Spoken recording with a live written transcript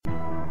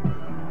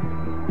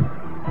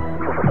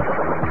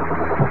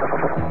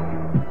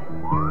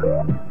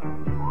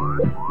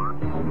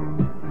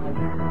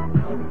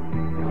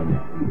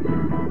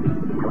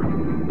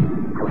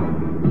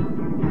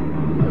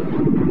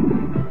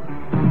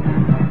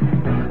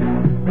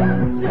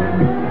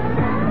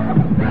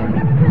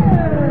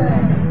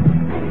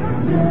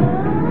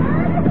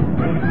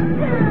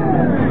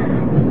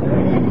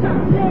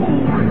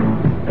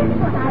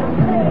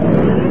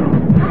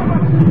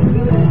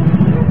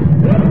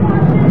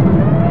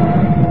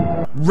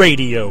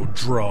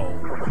Radiodrome.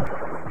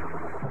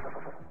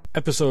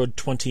 Episode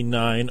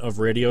 29 of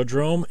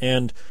Radiodrome,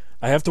 and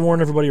I have to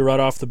warn everybody right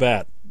off the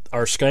bat,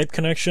 our Skype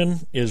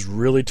connection is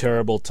really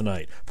terrible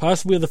tonight.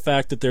 Possibly the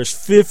fact that there's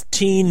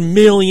 15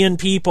 million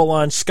people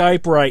on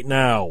Skype right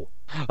now.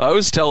 I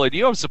was telling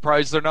you, I'm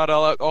surprised they're not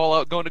all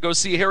out going to go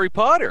see Harry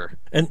Potter.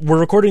 And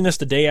we're recording this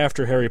the day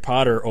after Harry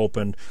Potter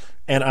opened,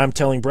 and I'm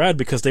telling Brad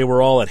because they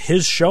were all at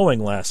his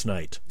showing last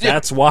night.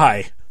 That's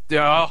why.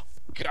 Oh,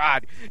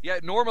 God. Yeah,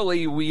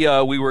 normally we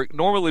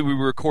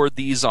record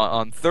these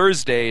on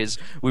Thursdays.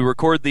 We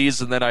record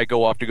these, and then I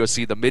go off to go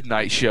see the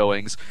midnight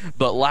showings.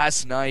 But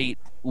last night,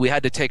 we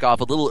had to take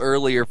off a little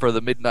earlier for the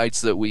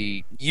midnights that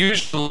we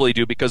usually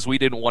do because we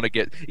didn't want to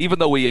get, even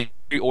though we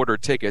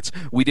ordered tickets,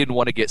 we didn't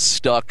want to get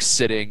stuck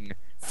sitting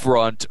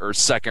front or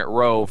second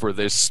row for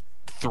this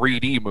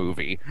 3D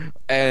movie.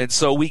 And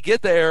so we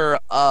get there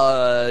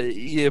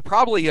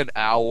probably an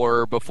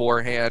hour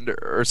beforehand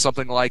or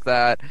something like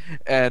that,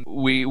 and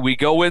we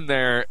go in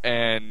there,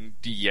 and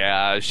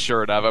yeah,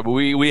 sure enough, I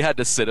mean, we had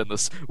to sit in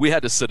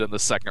the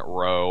second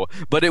row.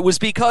 But it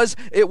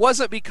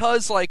wasn't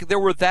because like there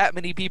were that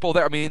many people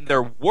there. I mean,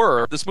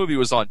 this movie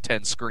was on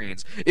 10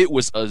 screens. It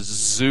was a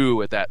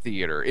zoo at that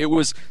theater. It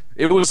was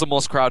the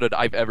most crowded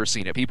I've ever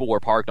seen it. People were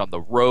parked on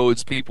the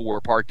roads. People were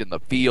parked in the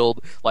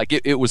field. Like,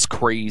 it was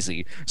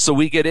crazy. So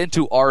we get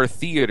into our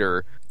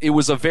theater. It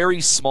was a very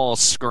small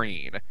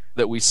screen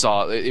that we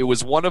saw. It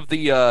was one of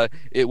the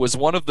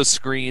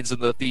screens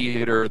in the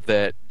theater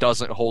that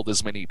doesn't hold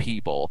as many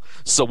people.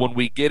 So when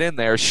we get in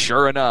there,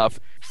 sure enough,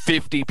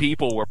 50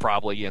 people were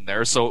probably in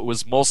there. So it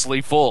was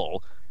mostly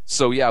full.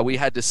 So yeah, we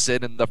had to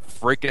sit in the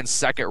freaking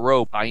second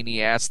row,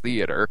 tiny-ass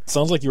theater.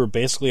 Sounds like you were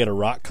basically at a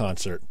rock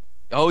concert.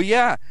 Oh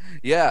yeah.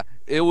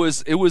 It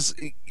was.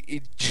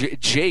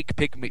 Jake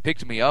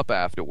picked me up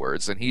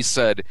afterwards, and he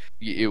said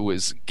it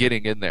was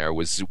getting in there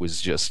was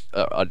just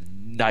a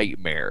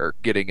nightmare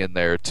getting in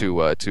there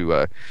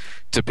to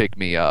pick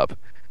me up.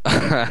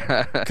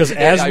 Because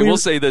I will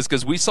say this,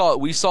 because we saw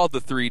the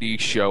 3D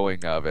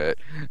showing of it,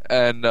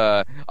 and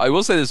I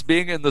will say this,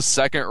 being in the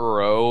second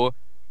row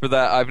for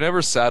that, I've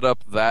never sat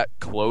up that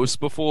close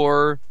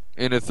before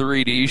in a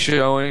 3D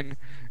showing,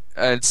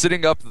 and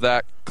sitting up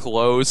that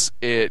close,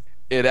 it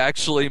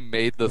actually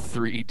made the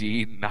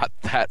 3D not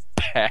that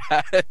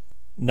bad.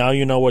 Now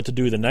you know what to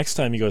do the next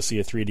time you go see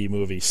a 3D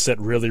movie. Sit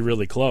really,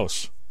 really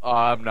close.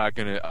 I'm not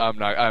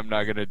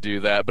gonna do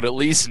that. But at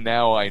least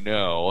now I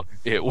know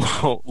it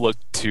won't look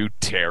too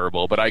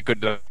terrible. But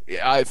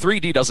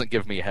 3D doesn't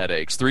give me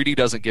headaches. 3D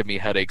doesn't give me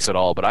headaches at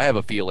all. But I have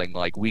a feeling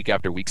like week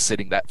after week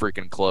sitting that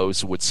freaking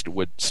close would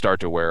start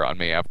to wear on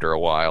me after a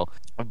while.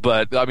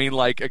 But, I mean,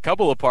 like, a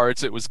couple of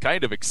parts, it was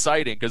kind of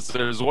exciting, because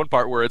there's one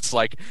part where it's,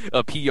 like,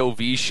 a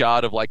POV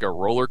shot of, like, a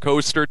roller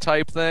coaster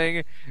type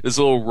thing. This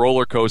little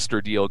roller coaster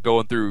deal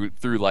going through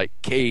like,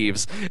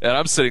 caves. And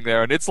I'm sitting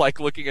there, and it's like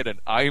looking at an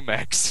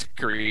IMAX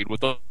screen with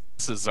the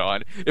glasses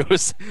on. It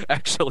was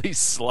actually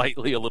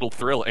slightly a little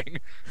thrilling.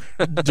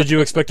 Did you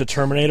expect a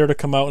Terminator to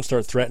come out and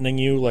start threatening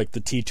you, like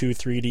the T2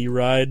 3D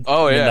ride?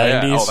 Oh in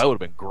yeah, the 90s? yeah. Oh, that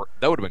would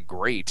have been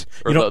great.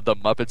 Or the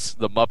Muppets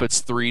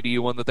 3D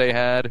one that they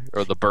had,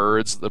 or the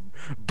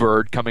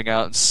bird coming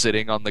out and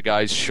sitting on the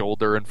guy's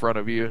shoulder in front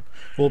of you.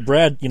 Well,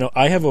 Brad,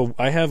 I have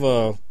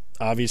a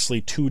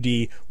obviously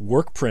 2D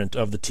work print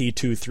of the T2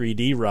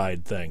 3D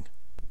ride thing.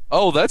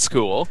 Oh, that's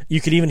cool.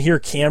 You could even hear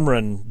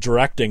Cameron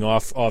directing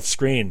off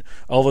screen.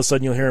 All of a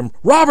sudden you'll hear him,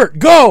 "Robert,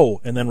 go!"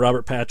 And then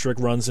Robert Patrick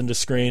runs into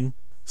screen.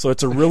 So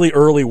it's a really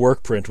early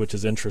work print, which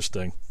is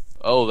interesting.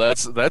 Oh,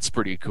 that's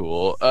pretty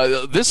cool.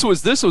 This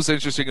was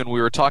interesting, and we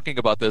were talking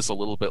about this a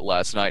little bit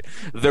last night.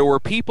 There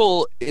were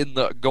people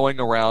going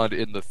around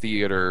in the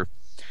theater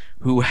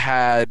who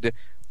had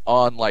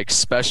on like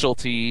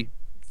specialty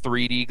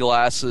 3D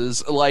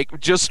glasses, like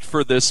just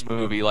for this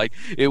movie. Like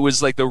it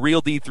was like the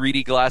real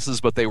 3D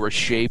glasses, but they were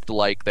shaped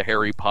like the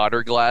Harry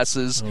Potter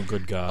glasses. Oh,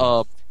 good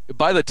God!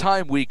 By the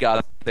time we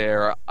got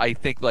there, I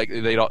think like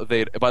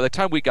by the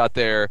time we got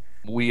there,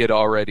 we had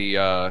already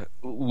I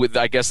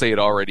guess they had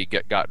already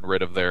gotten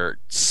rid of their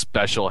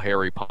special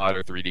Harry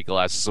Potter 3D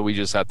glasses, so we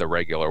just had the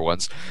regular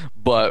ones.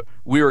 But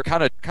we were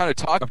kind of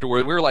talking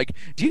afterward. We were like,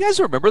 "Do you guys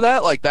remember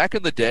that? Like back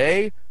in the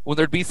day when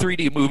there'd be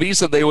 3D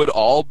movies and they would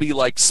all be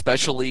like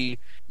specially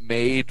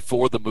made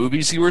for the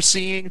movies you were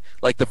seeing,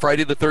 like the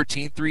Friday the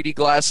 13th 3D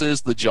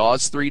glasses, the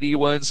Jaws 3D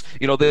ones.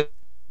 They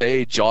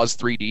say Jaws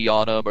 3D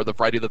on them, or the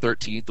Friday the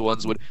 13th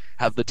ones would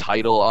have the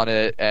title on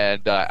it.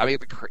 And I mean,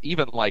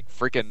 even like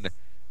freaking,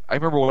 I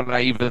remember when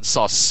I even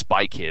saw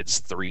Spy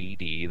Kids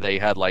 3D.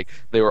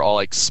 They were all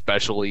like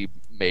specially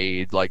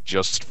made like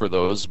just for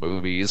those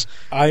movies.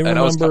 I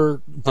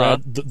remember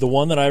the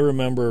one that I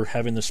remember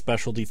having the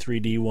specialty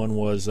 3D one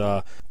was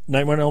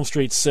Nightmare on Elm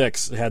Street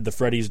 6. It had the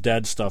Freddy's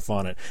Dead stuff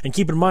on it. And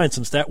keep in mind,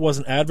 since that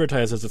wasn't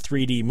advertised as a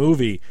 3D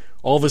movie,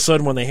 all of a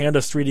sudden when they hand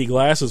us 3D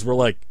glasses, we're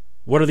like,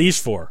 what are these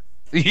for?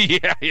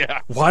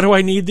 Yeah. Why do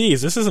I need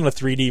these? This isn't a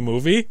 3D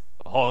movie.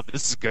 Oh,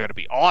 this is going to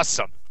be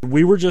awesome.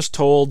 We were just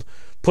told,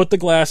 put the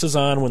glasses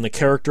on when the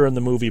character in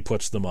the movie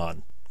puts them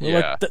on.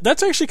 Yeah.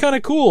 That's actually kind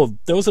of cool.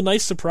 That was a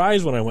nice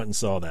surprise when I went and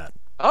saw that.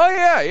 Oh,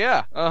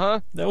 yeah. Uh-huh.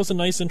 That was a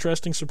nice,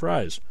 interesting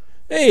surprise.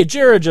 Hey,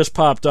 Jared just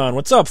popped on.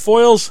 What's up,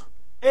 Foils?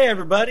 Hey,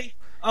 everybody.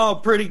 Oh,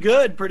 pretty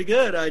good.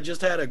 I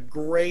just had a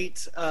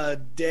great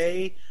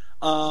day.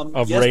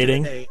 Of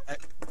yesterday.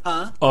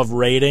 rating? Of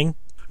rating?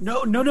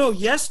 No.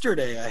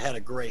 Yesterday I had a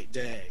great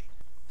day.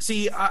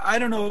 See, I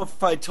don't know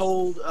if I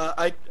told...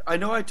 I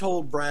know I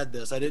told Brad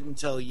this. I didn't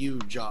tell you,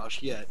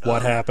 Josh, yet.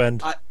 What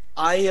happened?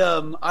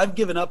 I've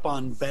given up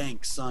on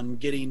banks on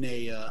getting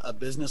a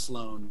business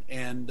loan,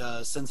 and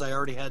since I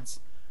already had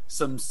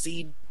some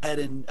seed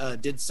and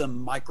did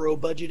some micro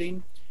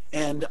budgeting,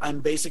 and I'm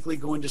basically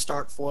going to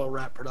start Foil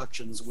Wrap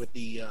Productions with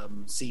the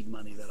seed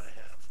money that I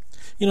have.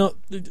 You know,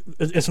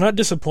 it's not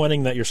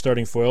disappointing that you're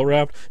starting Foil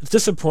Wrap. It's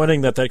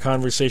disappointing that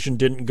conversation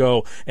didn't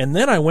go, and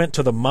then I went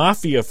to the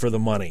Mafia for the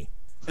money.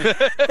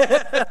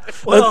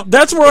 Well,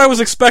 that's where I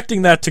was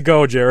expecting that to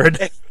go,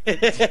 Jared.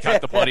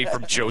 Got the money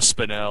from Joe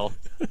Spinell.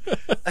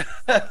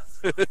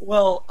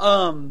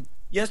 Well,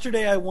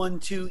 yesterday I won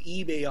 2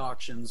 eBay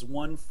auctions,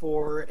 one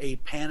for a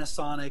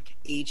Panasonic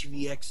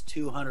HVX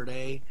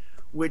 200A,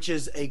 which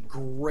is a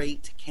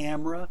great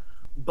camera,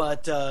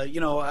 but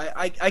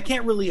I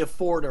can't really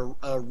afford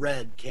a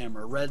red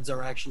camera. Reds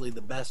are actually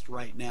the best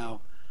right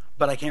now,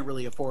 but I can't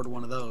really afford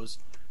one of those.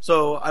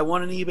 So I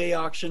won an eBay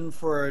auction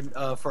for a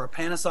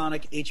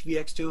Panasonic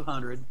HVX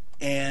 200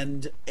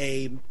 and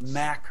a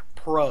Mac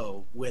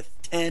Pro with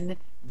 10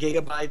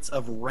 gigabytes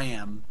of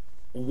RAM,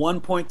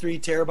 1.3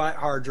 terabyte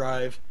hard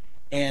drive,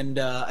 and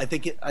I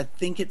think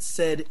it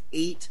said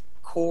 8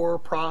 core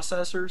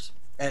processors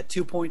at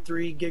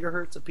 2.3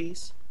 gigahertz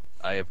apiece.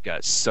 I have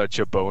got such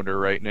a boner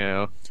right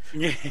now.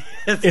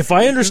 If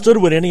I understood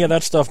what any of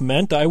that stuff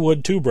meant, I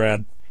would too,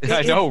 Brad.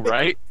 I know,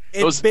 right?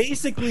 It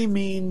basically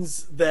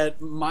means that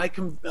my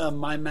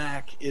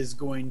Mac is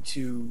going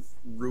to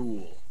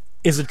rule.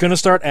 Is it going to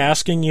start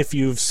asking if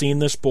you've seen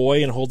this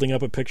boy and holding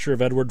up a picture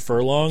of Edward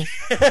Furlong?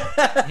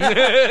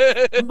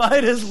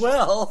 Might as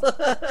well.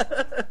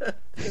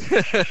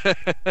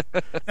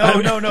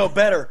 No,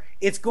 better.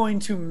 It's going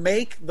to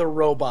make the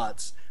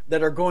robots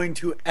that are going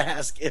to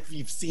ask if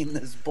you've seen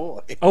this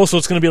boy. Oh, so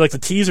it's going to be like the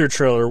teaser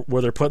trailer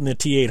where they're putting the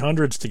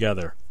T-800s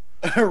together.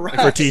 Right.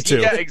 For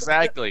T2. Yeah,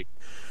 exactly.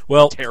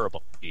 Well,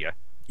 terrible. Yeah.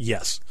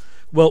 Yes.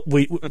 Well,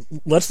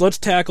 let's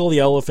tackle the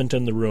elephant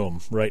in the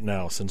room right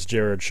now since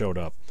Jared showed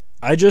up.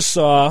 I just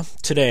saw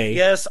today.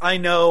 Yes, I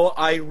know.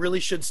 I really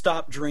should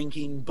stop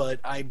drinking, but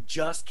I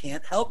just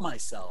can't help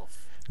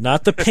myself.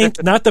 Not the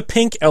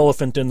pink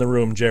elephant in the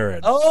room,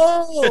 Jared.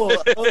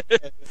 Oh,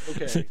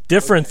 okay.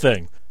 Different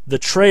thing. The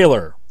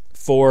trailer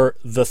for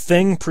The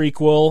Thing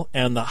prequel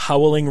and The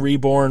Howling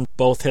Reborn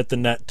both hit the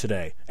net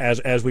today.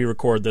 As we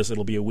record this,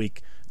 it'll be a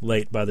week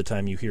late by the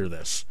time you hear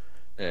this.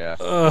 Yeah.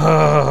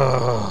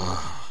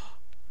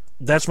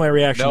 That's my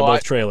reaction to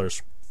both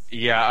trailers.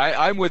 Yeah,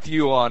 I'm with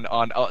you on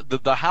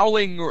the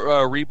Howling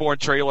Reborn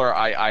trailer.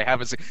 I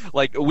haven't seen.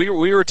 Like we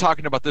were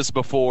talking about this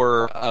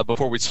before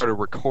we started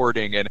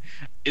recording, and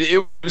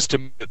it was to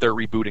me that they're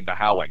rebooting the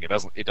Howling.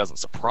 It doesn't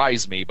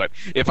surprise me, but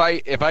if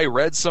I had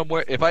read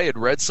somewhere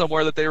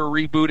that they were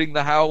rebooting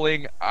the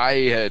Howling, I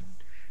had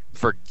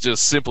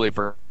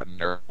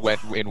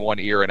went in one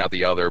ear and out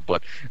the other.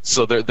 But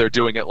so they're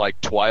doing it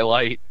like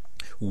Twilight.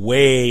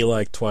 Way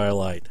like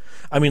Twilight.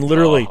 I mean,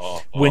 literally,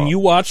 when you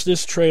watch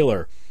this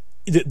trailer,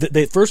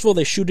 first of all,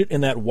 they shoot it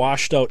in that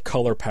washed-out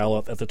color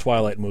palette that the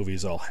Twilight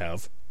movies all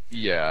have.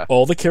 Yeah.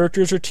 All the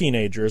characters are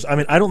teenagers. I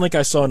mean, I don't think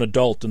I saw an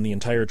adult in the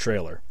entire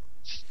trailer.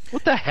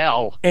 What the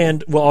hell?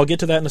 And, well, I'll get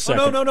to that in a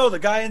second. Oh, no, the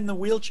guy in the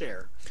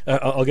wheelchair.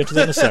 I'll get to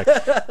that in a sec.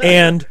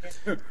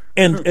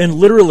 And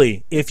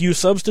literally, if you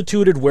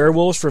substituted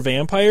werewolves for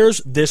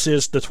vampires, this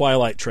is the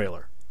Twilight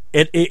trailer.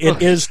 It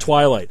is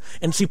Twilight.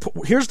 And see,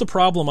 here's the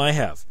problem I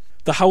have.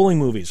 The Howling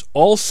movies,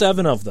 all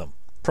 7 of them,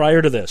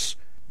 prior to this,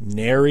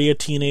 nary a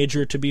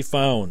teenager to be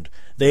found.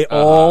 They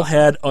all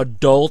had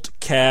adult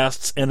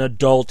casts and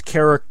adult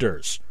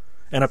characters.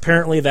 And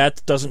apparently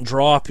that doesn't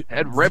draw...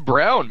 Had Red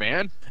Brown,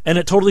 man. And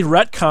it totally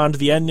retconned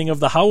the ending of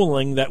The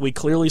Howling that we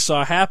clearly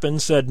saw happen,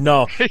 said,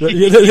 no,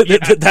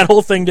 that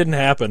whole thing didn't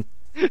happen.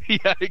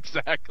 Yeah,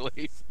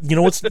 exactly. You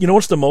know what's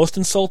the most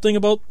insulting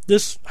about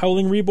this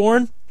Howling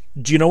Reborn?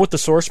 Do you know what the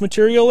source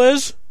material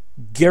is?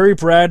 Gary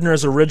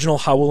Bradner's original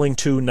Howling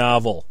 2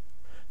 novel.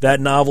 That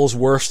novel's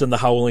worse than the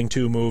Howling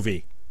 2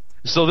 movie.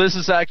 So this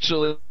is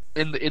actually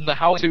in the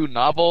Howling 2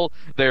 novel.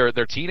 They're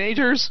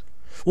teenagers.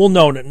 Well,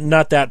 no,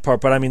 not that part.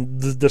 But I mean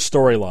the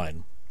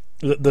storyline.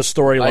 The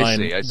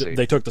storyline. I see.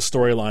 They took the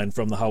storyline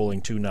from the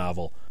Howling 2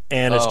 novel,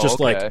 and it's just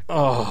okay.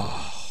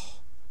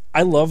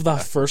 I love the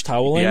first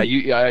Howling.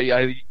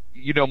 Yeah,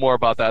 you know more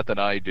about that than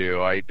I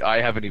do. I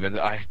haven't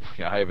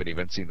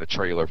even seen the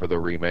trailer for the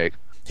remake.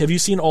 Have you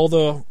seen all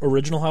the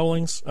original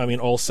Howlings? I mean,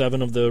 all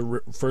 7 of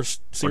the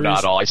first series?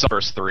 Not all. I saw the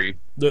first 3.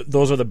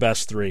 Those are the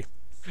best 3.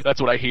 That's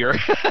what I hear.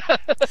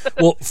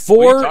 Well, 4...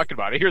 What are you talking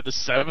about? I hear the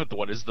 7th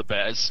one is the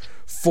best.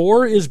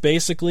 4 is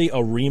basically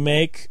a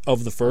remake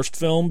of the first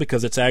film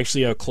because it's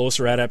actually a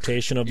closer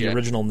adaptation of the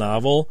original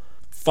novel.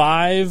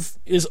 5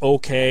 is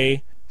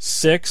okay.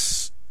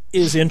 6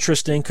 is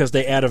interesting because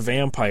they add a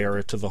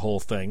vampire to the whole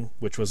thing,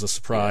 which was a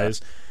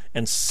surprise.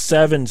 And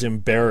 7's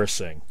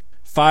embarrassing.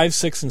 5,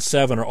 6, and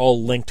 7 are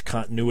all linked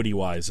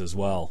continuity-wise as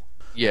well.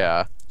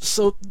 Yeah.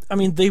 So, I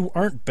mean, they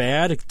aren't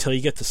bad until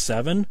you get to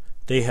 7.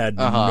 They had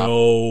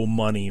no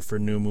money for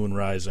New Moon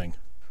Rising.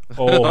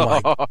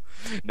 Oh my!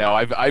 No,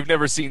 I've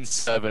never seen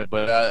 7,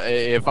 but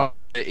if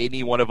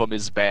any one of them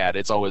is bad,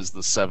 it's always the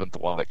 7th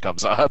one that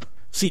comes up.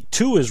 See,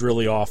 2 is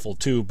really awful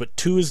too, but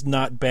 2 is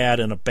not bad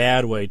in a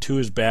bad way. 2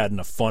 is bad in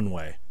a fun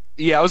way.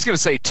 Yeah, I was gonna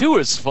say 2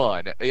 is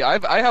fun.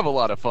 I have a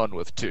lot of fun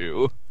with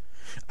 2.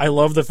 I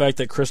love the fact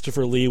that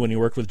Christopher Lee, when he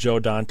worked with Joe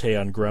Dante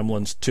on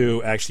Gremlins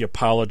 2, actually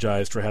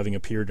apologized for having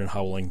appeared in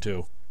Howling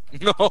 2.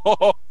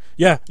 No.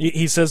 Yeah,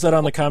 he says that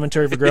on the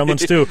commentary for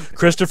Gremlins 2.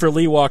 Christopher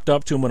Lee walked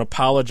up to him and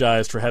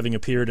apologized for having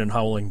appeared in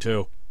Howling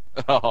 2.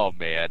 Oh,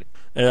 man.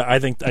 I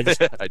think I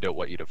just... I don't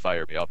want you to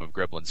fire me off of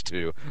Gremlins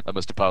 2. I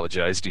must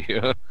apologize to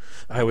you.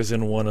 I was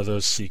in one of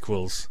those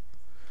sequels.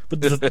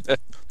 But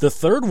the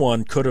third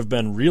one could have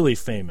been really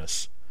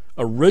famous.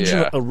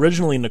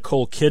 Originally,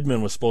 Nicole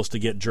Kidman was supposed to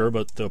get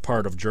the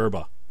part of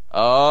Jerba.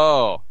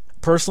 Oh.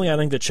 Personally, I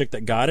think the chick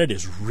that got it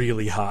is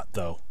really hot,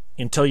 though.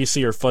 Until you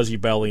see her fuzzy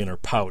belly and her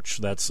pouch,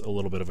 that's a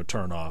little bit of a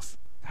turn-off.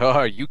 Oh,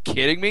 are you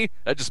kidding me?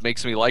 That just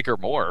makes me like her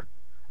more.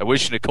 I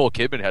wish Nicole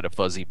Kidman had a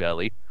fuzzy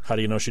belly. How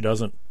do you know she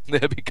doesn't?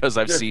 Because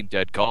I've seen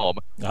Dead Calm.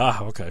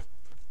 Ah, okay.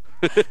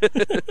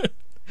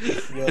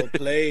 Well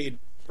played,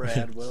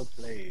 Brad. Well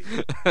played.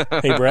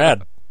 Hey,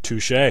 Brad.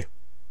 Touche.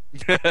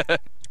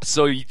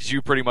 So did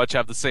you pretty much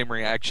have the same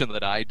reaction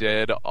that I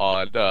did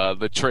on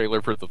the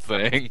trailer for The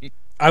Thing?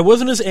 I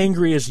wasn't as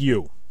angry as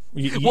you.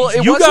 Well,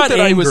 it you wasn't got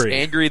that angry. I was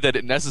angry that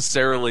it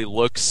necessarily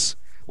looks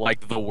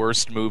like the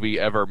worst movie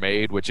ever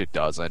made, which it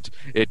doesn't.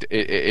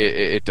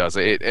 It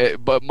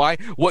doesn't. But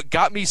what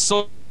got me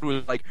so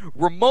was like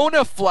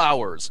Ramona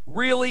Flowers.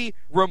 Really,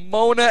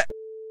 Ramona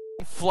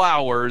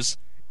Flowers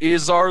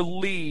is our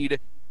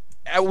lead.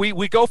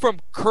 We go from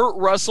Kurt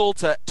Russell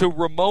to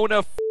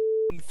Ramona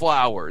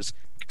Flowers.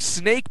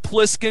 Snake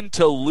Plissken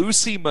to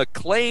Lucy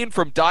McLean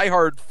from Die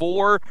Hard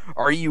 4.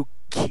 Are you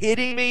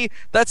kidding me?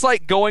 That's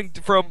like going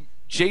from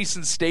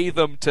Jason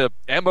Statham to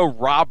Emma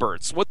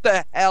Roberts. What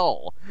the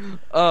hell?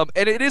 And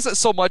it isn't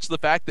so much the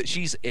fact that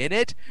she's in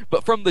it,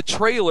 but from the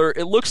trailer,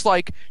 it looks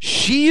like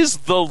she's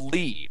the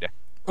lead.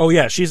 Oh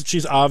yeah,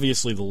 she's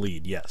obviously the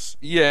lead. Yes.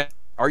 Yeah.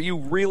 Are you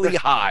really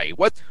high?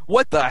 What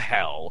the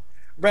hell?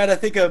 Brad, I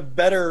think a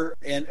better,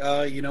 and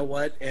you know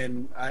what?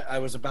 And I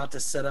was about to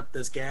set up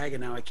this gag,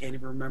 and now I can't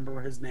even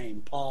remember his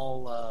name.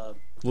 Paul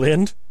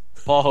Lind?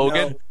 Paul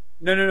Hogan?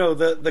 No.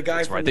 The guy.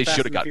 That's from right. They Fast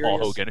should have and got Paul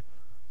Furious. Hogan.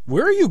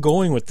 Where are you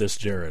going with this,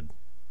 Jared?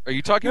 Are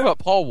you talking about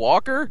Paul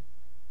Walker?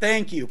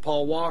 Thank you,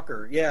 Paul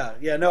Walker. Yeah.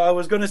 No, I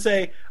was going to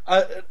say.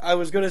 I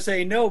was going to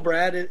say no,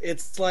 Brad.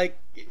 It's like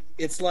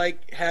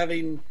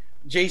having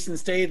Jason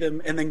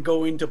Statham and then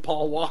going to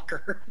Paul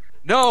Walker.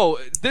 No,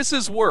 this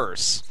is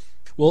worse.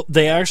 Well,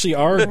 they actually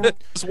are.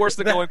 It's worse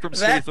than going from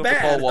Statham to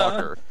Paul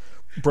Walker.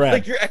 Brad,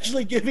 Like you're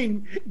actually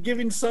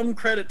giving some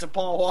credit to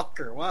Paul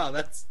Walker. Wow,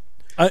 that's.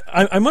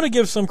 I'm going to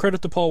give some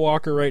credit to Paul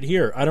Walker right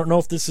here. I don't know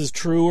if this is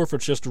true or if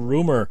it's just a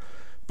rumor,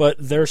 but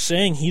they're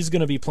saying he's going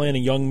to be playing a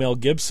young Mel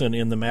Gibson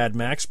in the Mad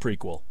Max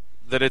prequel.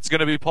 That it's going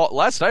to be Paul.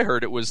 Last I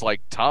heard, it was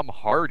like Tom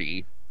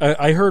Hardy.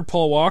 I heard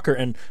Paul Walker,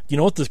 and you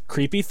know what the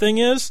creepy thing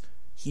is?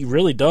 He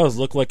really does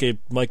look like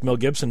Mel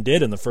Gibson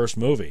did in the first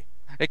movie.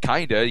 It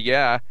kinda,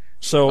 yeah.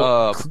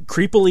 So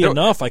creepily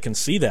enough, I can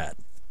see that.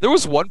 There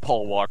was one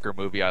Paul Walker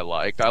movie I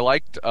liked. I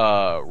liked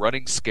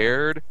Running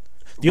Scared.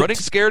 Running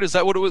Scared, is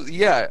that what it was?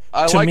 Yeah,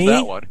 I liked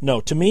that one.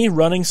 No, to me,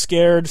 Running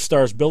Scared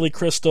stars Billy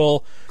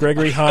Crystal,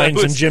 Gregory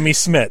Hines, and Jimmy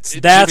Smits.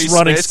 That's Jimmy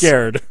Running Smits.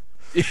 Scared.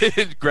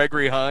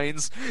 Gregory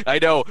Hines. I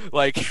know,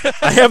 like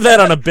I have that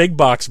on a big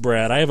box,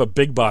 Brad. I have a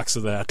big box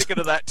of that. thinking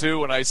of that too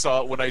when I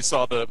saw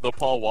the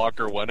Paul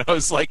Walker one. I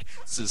was like,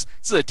 this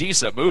is a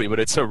decent movie, but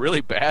it's a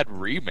really bad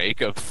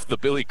remake of the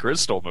Billy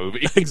Crystal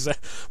movie.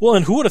 Exactly. Well,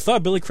 and who would have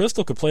thought Billy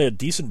Crystal could play a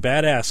decent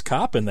badass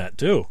cop in that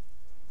too?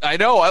 I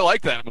know, I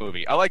like that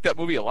movie. I like that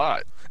movie a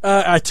lot.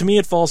 To me,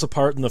 it falls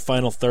apart in the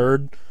final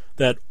third.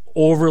 That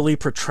overly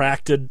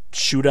protracted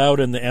shootout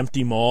in the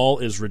empty mall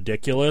is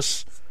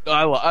ridiculous.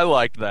 I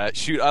liked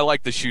that. I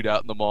liked the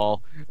shootout in the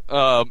mall.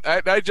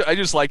 I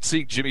just liked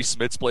seeing Jimmy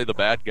Smits play the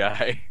bad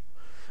guy.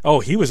 Oh,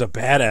 he was a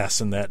badass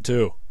in that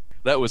too.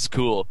 That was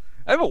cool.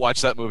 I haven't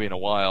watched that movie in a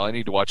while. I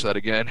need to watch that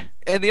again.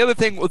 And the other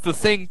thing with The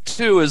Thing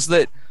too is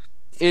that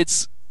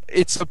it's a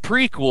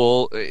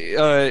prequel.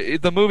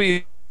 The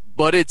movie,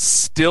 but it's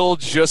still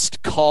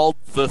just called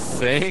The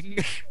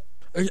Thing.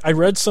 I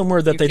read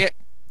somewhere that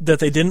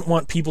they didn't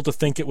want people to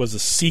think it was a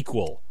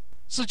sequel.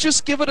 So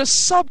just give it a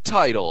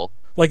subtitle.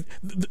 Like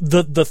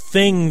the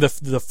Thing,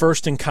 the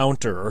first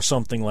encounter, or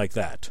something like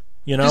that.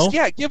 You know?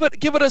 Give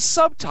it a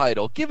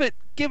subtitle. Give it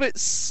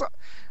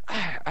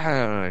I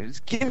don't know.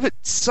 Just give it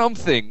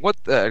something. What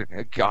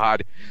the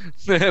God?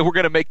 We're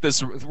gonna make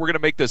this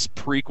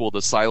prequel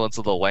to Silence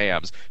of the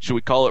Lambs. Should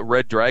we call it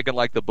Red Dragon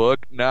like the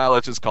book? Nah,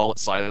 let's just call it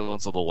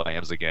Silence of the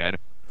Lambs again.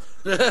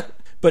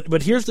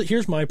 But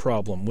here's my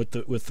problem with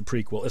the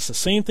prequel. It's the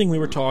same thing we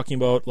were talking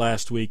about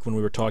last week when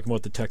we were talking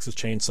about the Texas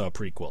Chainsaw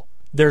prequel.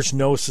 There's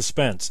no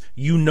suspense.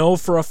 You know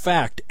for a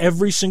fact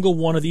every single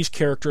one of these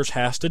characters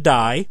has to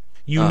die.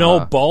 You know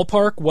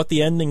ballpark what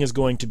the ending is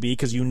going to be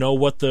because you know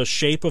what the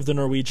shape of the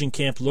Norwegian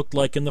camp looked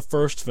like in the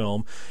first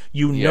film.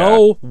 You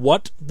know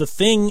what the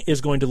thing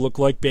is going to look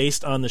like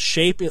based on the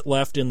shape it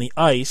left in the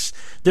ice.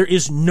 There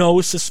is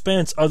no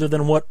suspense other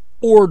than what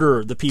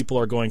order the people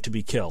are going to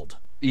be killed.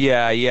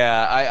 Yeah,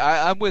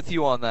 I'm with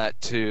you on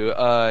that too.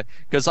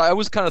 Because I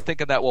was kind of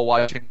thinking that while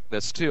watching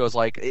this too. I was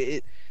like,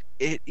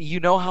 you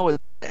know how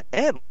it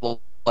ends,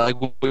 like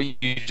what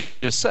you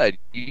just said.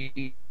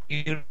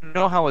 You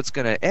know how it's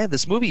going to end.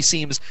 This movie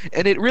seems,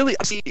 and it really,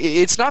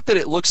 it's not that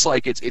it looks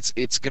like it's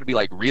going to be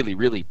like really,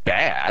 really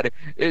bad.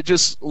 It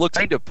just looks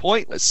kind of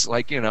pointless.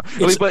 Like, you know,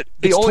 but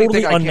the only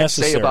totally thing I can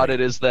say about it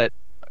is that,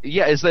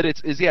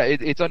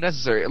 it's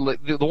unnecessary.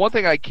 The one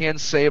thing I can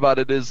say about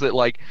it is that,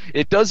 like,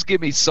 it does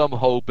give me some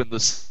hope in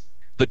this.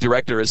 The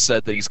director has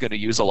said that he's going to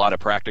use a lot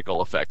of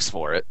practical effects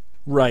for it.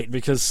 Right,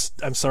 because,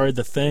 I'm sorry,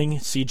 the Thing,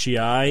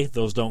 CGI,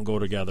 those don't go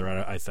together,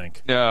 I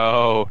think.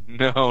 No,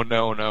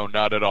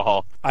 not at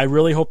all. I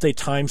really hope they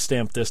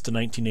timestamp this to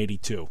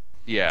 1982.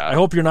 Yeah. I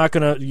hope you're not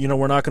going to,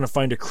 we're not going to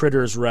find a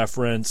Critters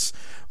reference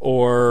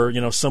or,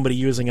 somebody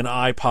using an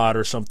iPod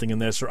or something in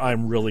this, or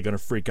I'm really going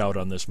to freak out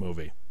on this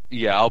movie.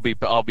 Yeah, I'll be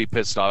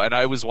pissed off. And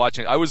I was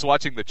watching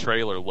the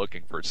trailer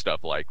looking for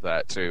stuff like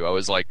that, too. I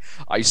was like,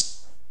 I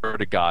swear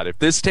to God, if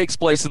this takes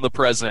place in the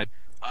present,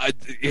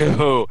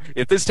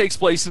 if this takes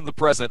place in the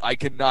present, I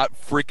cannot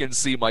freaking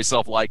see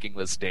myself liking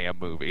this damn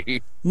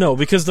movie. No,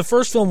 because the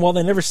first film, while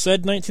they never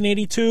said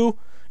 1982,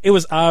 it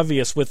was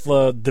obvious with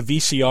the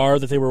VCR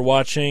that they were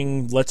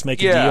watching Let's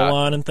Make a Deal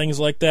on and things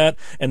like that,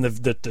 and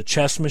the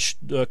chess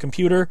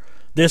computer.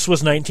 This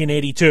was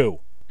 1982.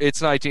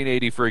 It's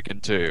 1980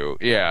 freaking 2.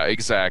 Yeah,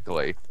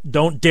 exactly.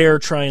 Don't dare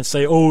try and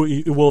say, oh,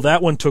 well,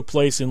 that one took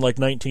place in like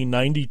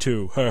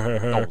 1992.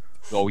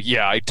 Oh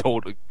yeah, I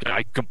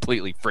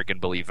completely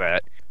freaking believe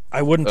that.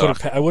 I wouldn't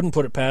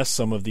put it past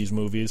some of these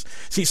movies.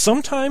 See,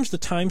 sometimes the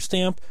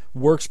timestamp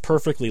works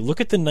perfectly.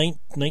 Look at the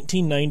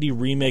 1990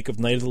 remake of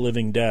Night of the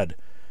Living Dead.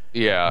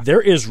 Yeah.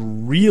 There is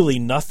really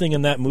nothing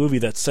in that movie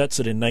that sets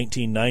it in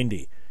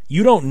 1990.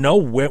 You don't know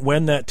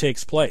when that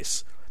takes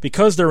place.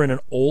 Because they're in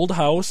an old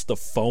house, the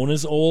phone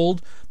is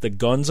old, the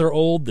guns are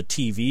old, the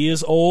TV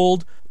is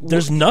old.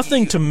 There's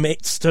nothing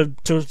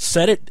to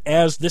set it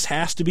as this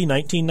has to be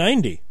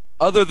 1990.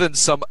 Other than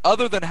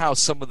how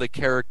some of the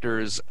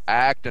characters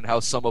act and how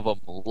some of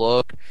them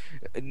look,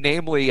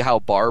 namely how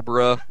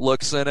Barbara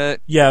looks in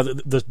it. Yeah,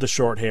 the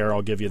short hair,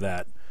 I'll give you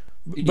that.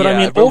 But yeah, I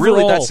mean, but overall,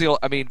 really, that's the.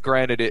 I mean,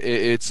 granted,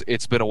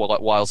 it's been a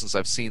while since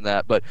I've seen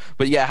that, but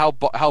yeah,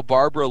 how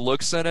Barbara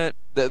looks in it.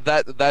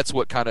 That's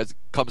what kind of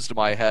comes to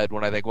my head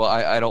when I think. Well,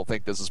 I don't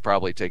think this is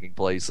probably taking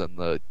place in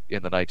the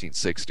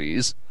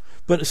 1960s.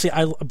 But see,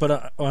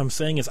 what I'm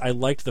saying is, I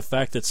liked the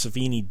fact that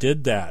Savini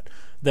did that.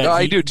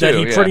 I do too. That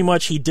he pretty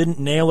much didn't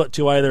nail it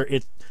to either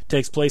it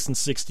takes place in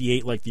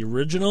 '68 like the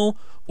original,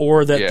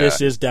 or that this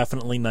is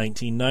definitely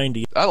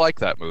 1990. I like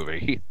that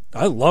movie.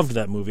 I loved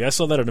that movie. I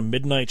saw that at a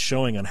midnight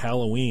showing on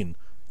Halloween.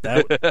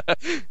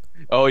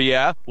 Oh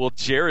yeah? Well,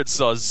 Jared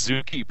saw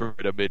Zookeeper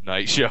at a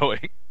midnight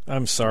showing.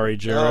 I'm sorry,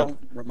 Jared. Oh,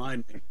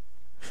 remind me.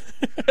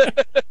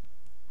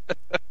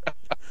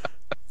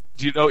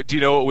 Do you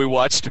know what we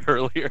watched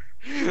earlier?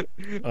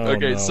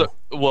 Okay,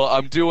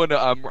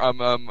 no.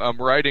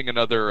 I'm writing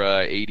another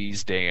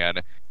 80s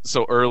Dan.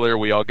 So earlier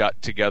we all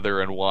got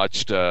together and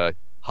watched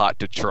Hot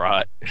to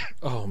Trot.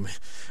 Oh man,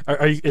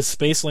 is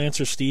Space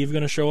Lancer Steve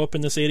going to show up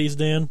in this 80s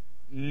Dan?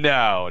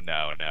 No.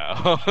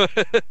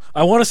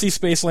 I want to see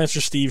Space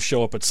Lancer Steve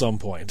show up at some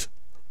point.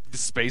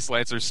 Space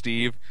Lancer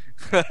Steve.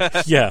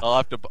 Yeah, I'll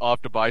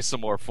have to buy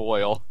some more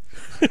foil.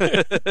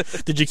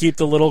 Did you keep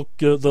the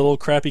little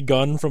crappy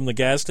gun from the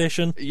gas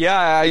station? Yeah,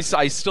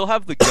 I still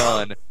have the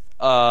gun.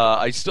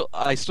 I still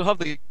have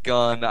the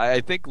gun.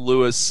 I think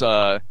Lewis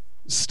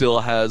still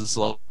has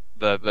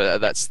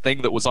that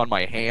thing that was on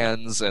my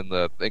hands and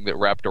the thing that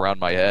wrapped around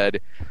my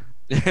head.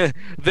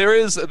 there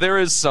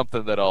is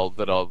something that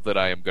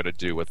I am going to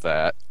do with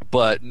that,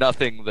 but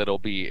nothing that'll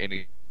be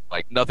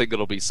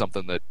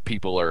something that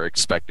people are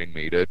expecting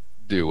me to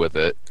do with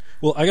it.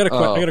 Well, I got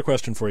a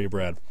question for you,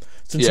 Brad.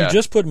 Since you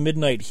just put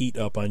Midnight Heat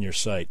up on your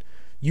site,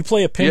 you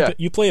play a pimp. Yeah.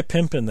 You play a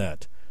pimp in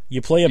that.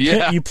 You play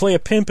a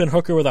pimp and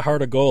Hooker with a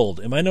Heart of Gold.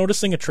 Am I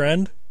noticing a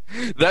trend?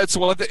 That's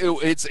one thing.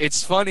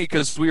 It's funny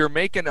because we were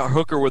making a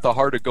Hooker with a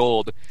Heart of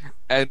Gold,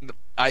 and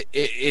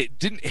it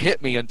didn't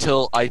hit me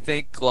until I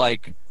think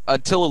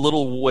until a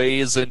little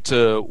ways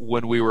into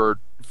when we were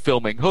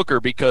filming Hooker,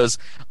 because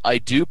I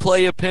do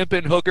play a pimp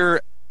in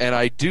Hooker and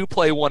I do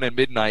play one in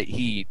Midnight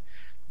Heat,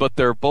 but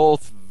they're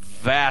both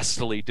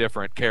vastly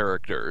different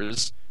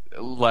characters.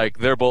 Like,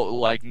 they're both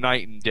like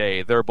night and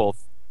day. They're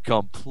both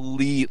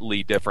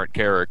completely different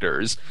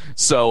characters.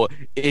 So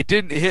it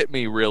didn't hit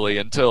me really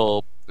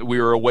until we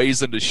were a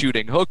ways into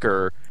shooting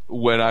Hooker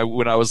when I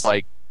was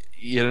like,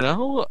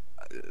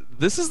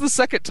 This is the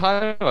second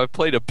time I've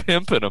played a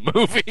pimp in a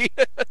movie.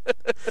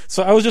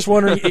 So I was just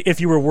wondering if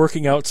you were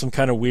working out some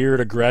kind of weird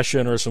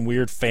aggression or some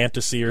weird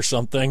fantasy or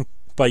something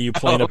by you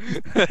playing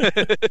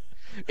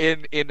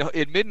in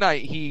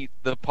Midnight Heat,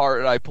 the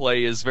part I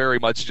play is very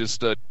much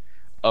just a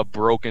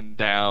broken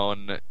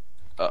down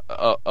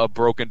a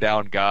broken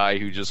down guy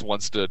who just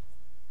wants to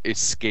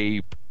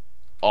escape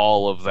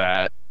all of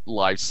that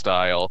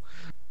lifestyle,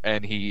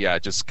 and he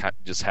just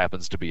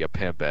happens to be a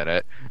pimp in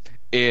it.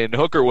 In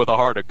Hooker with a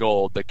Heart of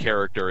Gold, the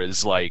character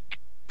is like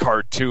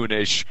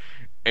cartoonish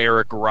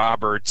Eric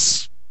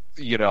Roberts,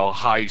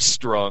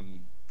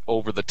 high-strung,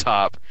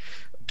 over-the-top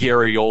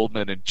Gary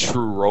Oldman in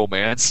True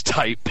Romance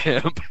type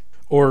pimp.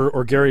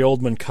 Or Gary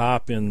Oldman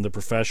cop in The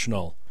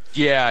Professional.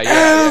 Yeah.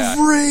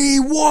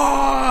 Everyone!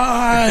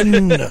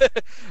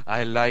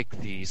 I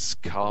like these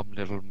calm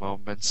little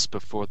moments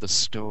before the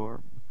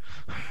storm.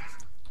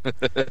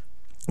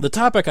 The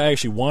topic I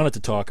actually wanted to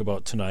talk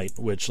about tonight,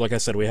 which, like I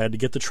said, we had to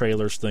get the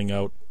trailers thing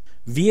out,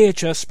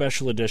 VHS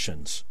special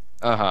editions.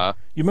 Uh-huh.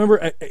 You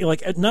remember,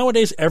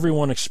 nowadays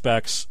everyone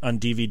expects on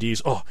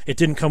DVDs, oh, it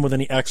didn't come with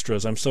any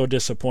extras, I'm so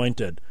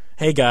disappointed.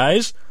 Hey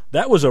guys,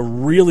 that was a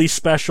really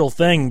special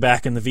thing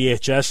back in the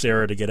VHS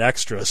era to get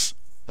extras.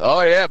 Oh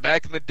yeah,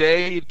 back in the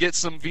day, you'd get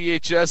some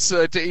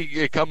VHS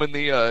to come in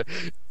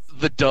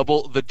the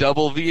double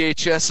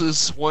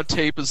VHSs. One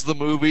tape is the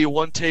movie,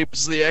 one tape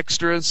is the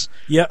extras.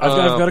 Yeah,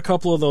 I've got a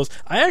couple of those.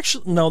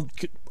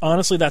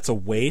 Honestly, that's a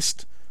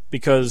waste,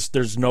 because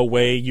there's no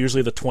way.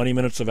 Usually the 20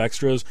 minutes of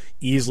extras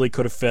easily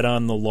could have fit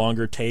on the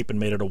longer tape and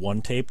made it a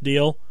one-tape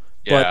deal.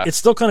 Yeah. But it's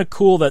still kind of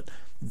cool that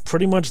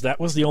pretty much that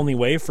was the only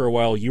way for a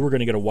while you were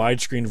going to get a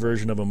widescreen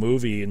version of a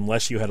movie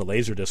unless you had a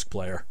Laserdisc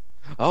player.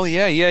 Oh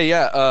yeah.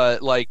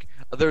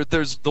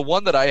 There's the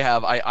one that I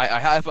have. I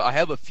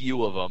have a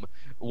few of them.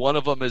 One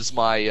of them is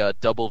my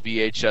double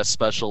VHS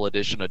special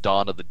edition of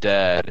Dawn of the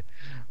Dead.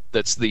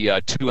 That's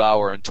the 2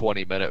 hour and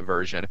 20-minute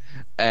version,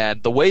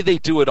 and the way they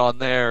do it on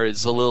there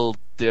is a little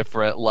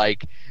different.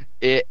 Like,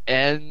 it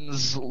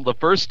ends. The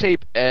first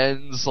tape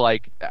ends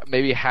like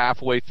maybe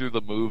halfway through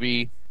the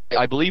movie.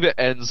 I believe it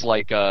ends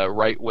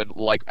right when,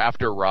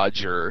 after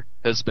Roger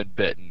has been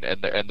bitten,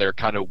 and they're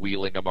kind of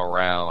wheeling him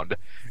around,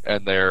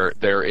 and they're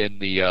in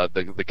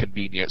the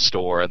convenience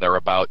store, and they're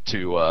about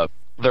to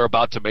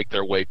make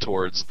their way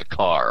towards the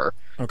car,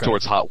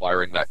 towards hot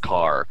wiring that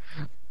car.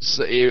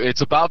 So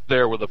it's about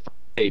there with the first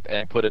tape,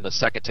 and put in the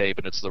second tape,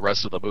 and it's the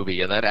rest of the movie,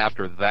 and then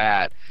after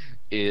that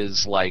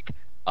is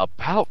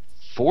about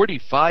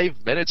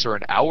 45 minutes or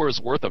an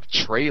hour's worth of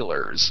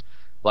trailers.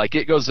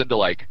 It goes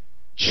into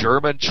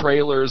German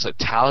trailers,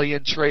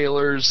 Italian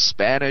trailers,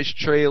 Spanish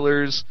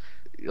trailers,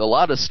 a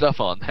lot of stuff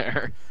on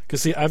there.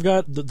 Because see, I've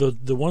got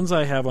the ones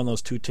I have on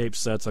those two tape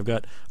sets. I've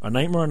got A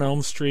Nightmare on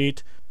Elm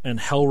Street and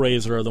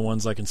Hellraiser are the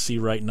ones I can see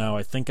right now.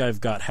 I think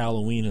I've got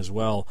Halloween as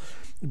well.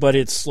 But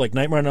it's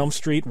Nightmare on Elm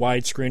Street,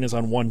 widescreen is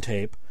on one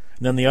tape.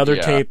 And then the other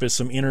tape is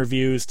some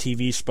interviews,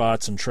 TV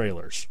spots, and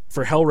trailers.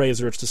 For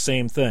Hellraiser, it's the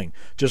same thing.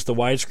 Just the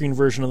widescreen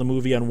version of the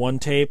movie on one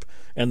tape,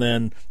 and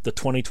then the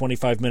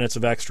 20-25 minutes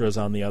of extras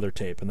on the other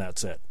tape, and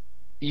that's it.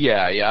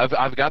 Yeah.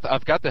 I've got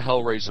the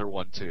Hellraiser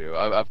one too.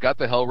 I've got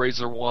the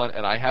Hellraiser one,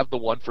 and I have the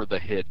one for The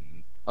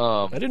Hidden.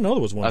 I didn't know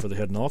there was one for The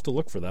Hidden. I'll have to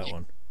look for that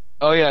one.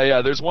 Oh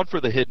yeah. There's one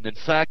for The Hidden. In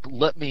fact,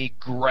 let me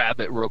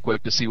grab it real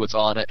quick to see what's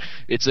on it.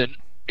 It's in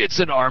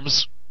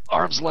arm's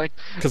length.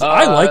 Because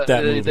I like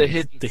that movie.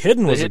 The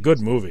Hidden was a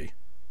good movie.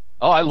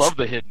 Oh, I love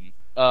The Hidden.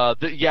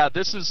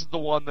 This is the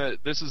one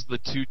this is the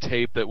 2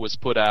 tape that was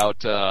put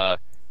out.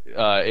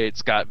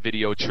 It's got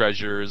Video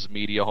Treasures,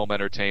 Media Home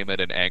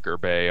Entertainment, and Anchor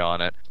Bay on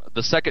it.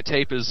 The second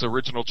tape is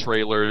original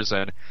trailers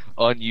and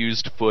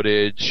unused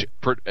footage,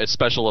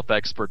 special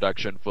effects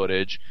production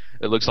footage.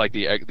 It looks like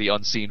the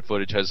unseen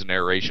footage has a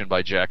narration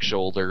by Jack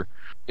Shoulder.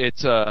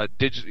 It's I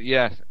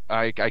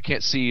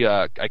can't see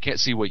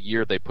what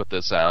year they put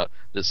this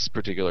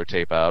particular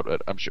tape out.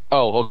 But I'm sure.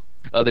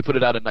 They put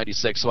it out in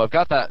 '96. So I've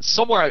got that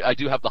somewhere. I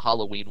do have the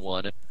Halloween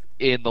one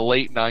in the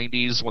late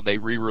 '90s when they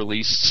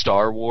re-released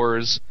Star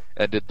Wars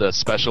and did the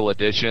special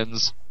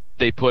editions.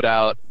 They put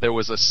out, there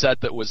was a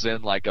set that was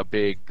in a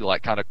big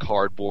kind of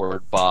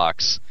cardboard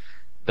box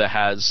that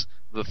has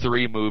the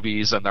 3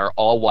 movies, and they're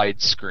all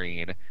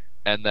widescreen,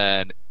 and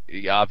then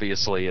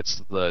obviously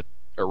it's the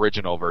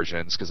original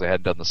versions because they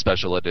hadn't done the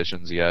special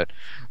editions yet.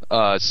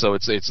 So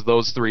it's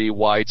those 3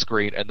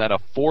 widescreen, and then a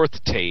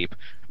 4th tape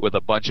with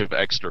a bunch of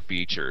extra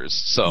features.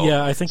 So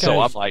yeah, I think I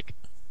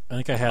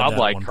think I had. I'm that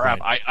like, at one crap.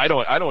 point. I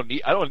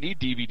don't need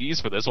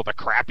DVDs for this with the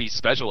crappy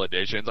special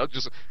editions. I'll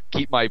just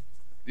keep my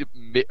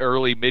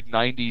early mid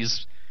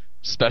 '90s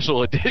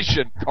special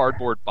edition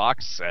cardboard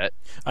box set.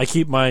 I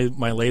keep my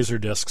laser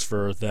discs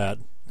for that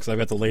because I've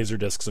got the laser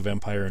discs of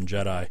Empire and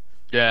Jedi.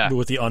 Yeah,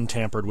 with the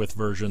untampered with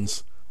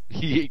versions.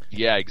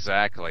 Yeah,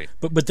 exactly.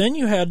 But then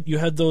you had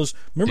those.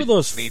 Remember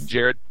those?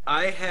 Jared?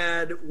 I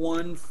had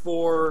one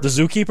for the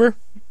Zookeeper.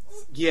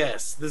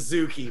 Yes, the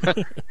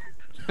Zookeeper.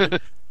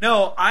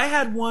 No, I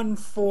had one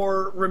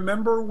for.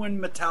 Remember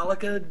when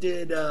Metallica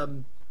did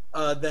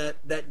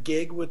that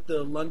gig with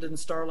the London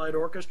Starlight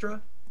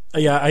Orchestra?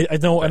 Yeah, I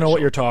know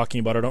what you're talking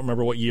about. I don't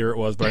remember what year it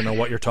was, but I know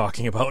what you're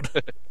talking about.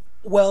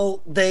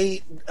 Well,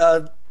 they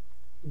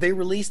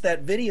released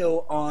that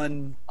video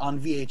on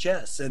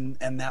VHS,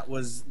 and that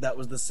was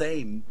the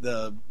same.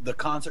 The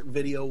concert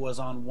video was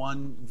on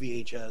one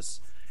VHS.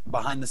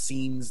 Behind the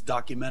scenes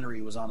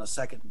documentary was on a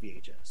second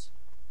VHS.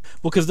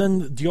 Well, because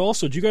then do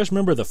you guys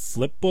remember the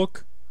flip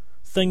book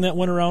thing that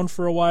went around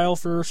for a while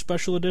for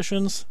special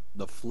editions?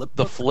 The flip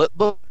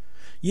book?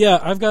 Yeah,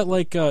 I've got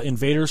like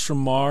Invaders from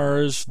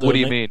Mars. What do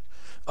you mean?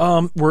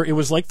 Where it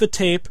was like the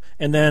tape,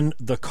 and then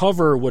the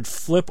cover would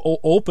flip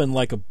open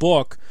like a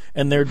book,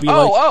 and there'd be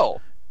yeah.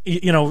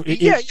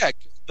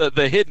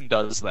 The Hidden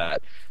does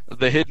that.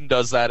 The Hidden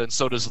does that, and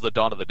so does the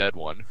Dawn of the Dead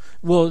one.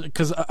 Well,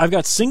 because I've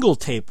got single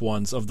tape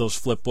ones of those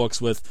flip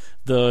books with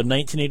the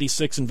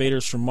 1986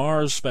 Invaders from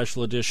Mars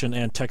special edition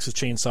and Texas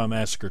Chainsaw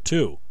Massacre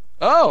 2.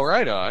 Oh,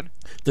 right on.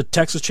 The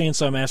Texas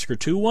Chainsaw Massacre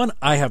 2 one,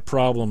 I have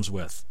problems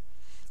with.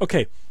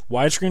 Okay,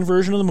 widescreen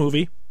version of the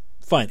movie,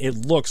 fine.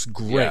 It looks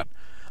great. Yeah.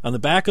 On the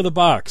back of the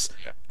box,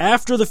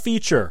 after the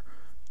feature,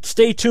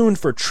 stay tuned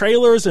for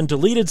trailers and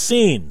deleted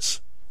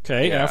scenes.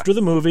 Okay, after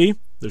the movie,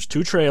 there's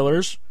 2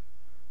 trailers,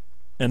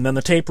 and then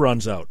the tape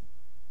runs out.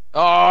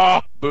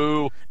 Oh,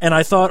 boo. And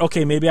I thought,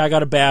 okay, maybe I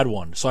got a bad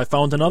one. So I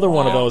found another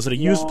one of those at a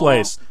used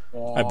place.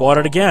 I bought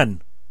it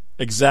again.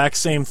 Exact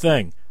same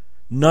thing.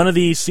 None of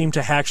these seem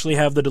to actually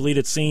have the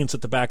deleted scenes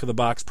that the back of the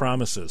box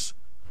promises.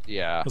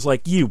 Yeah. I was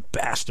like, you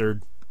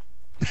bastard.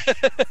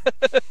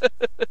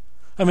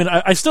 I mean,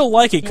 I still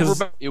like it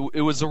because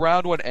it was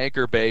around when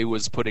Anchor Bay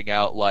was putting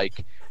out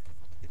like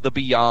the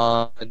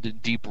Beyond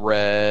and Deep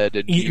Red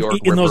and New York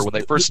River when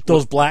they first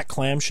those black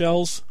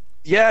clamshells.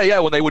 Yeah,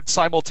 when they would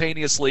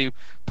simultaneously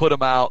put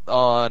them out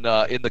on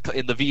in the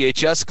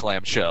VHS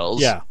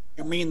clamshells. Yeah.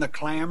 You mean the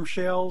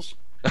clamshells?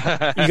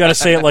 You got to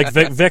say it like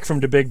Vic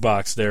from the Big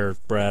Box there,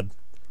 Brad.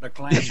 The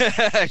clam.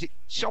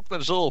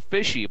 Something's a little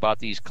fishy about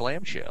these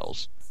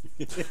clamshells.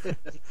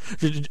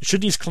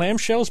 Should these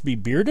clamshells be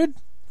bearded?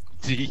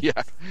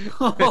 Yeah.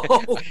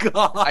 Oh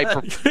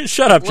God!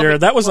 Shut up,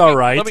 Jared. That was all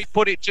right. Let me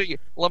put it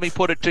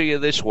to you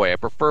this way. I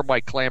prefer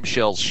my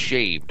clamshells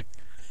shaved.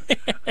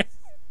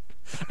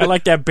 I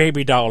like that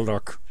baby doll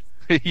look.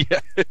 Yeah.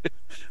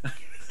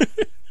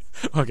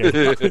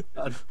 Okay.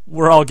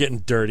 We're all getting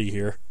dirty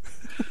here.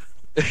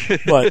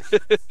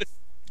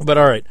 But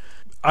all right.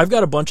 I've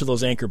got a bunch of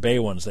those Anchor Bay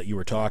ones that you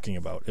were talking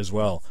about as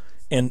well.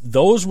 And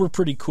those were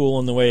pretty cool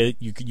in the way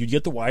you'd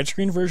get the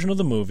widescreen version of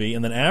the movie,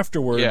 and then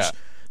afterwards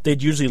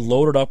they'd usually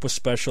load it up with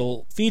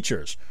special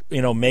features.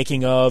 You know,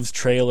 making ofs,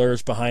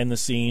 trailers, behind the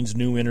scenes,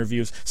 new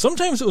interviews.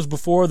 Sometimes it was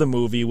before the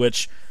movie,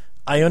 which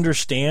I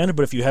understand,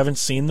 but if you haven't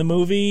seen the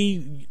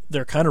movie,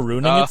 they're kind of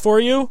ruining it for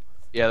you.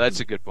 Yeah, that's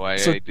a good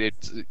point. So,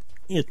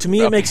 to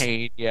me, it makes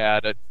pain,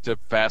 to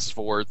fast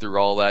forward through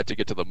all that to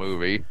get to the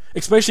movie.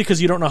 Especially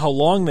because you don't know how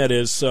long that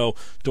is. So,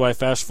 do I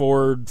fast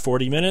forward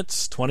 40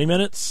 minutes, 20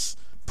 minutes?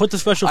 Put the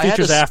special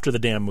features after the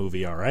damn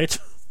movie, all right?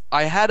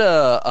 I have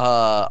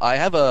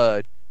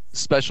a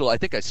special. I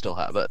think I still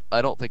have it.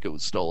 I don't think it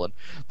was stolen.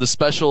 The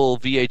special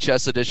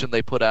VHS edition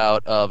they put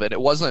out of, and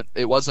it wasn't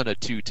a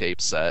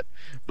 2-tape set,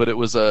 but it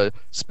was the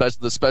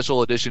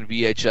special edition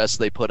VHS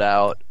they put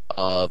out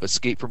of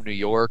Escape from New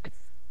York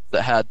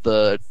that had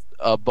a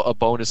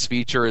bonus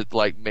feature,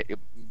 like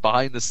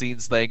behind the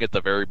scenes thing at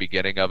the very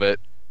beginning of it.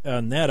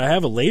 And that I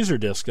have a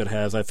Laserdisc that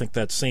has, I think,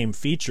 that same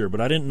feature,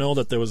 but I didn't know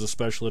that there was a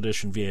special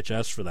edition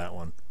VHS for that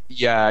one.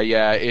 Yeah,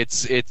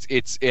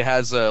 it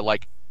has a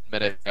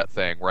minute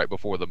thing right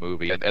before the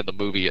movie, and the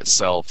movie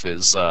itself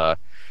is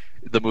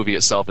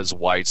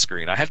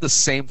widescreen. I have the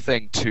same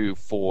thing too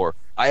for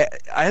I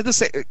had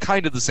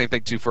the same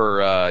thing too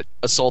for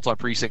Assault on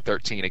Precinct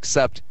 13,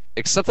 except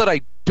that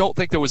I don't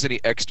think there was any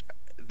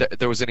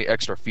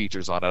extra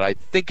features on it. I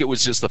think it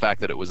was just the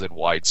fact that it was in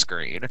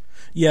widescreen.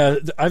 Yeah,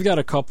 I've got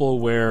a couple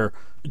where.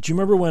 Do you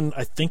remember when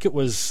I think it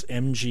was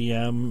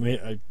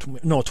MGM?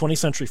 No, 20th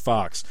Century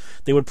Fox.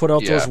 They would put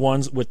out those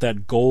ones with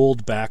that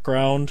gold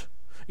background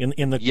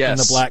in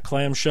the black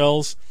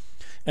clamshells,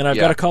 and I've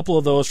got a couple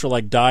of those for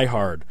like Die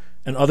Hard.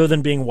 And other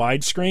than being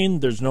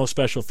widescreen, there's no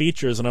special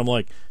features. And I'm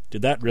like,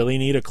 did that really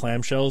need a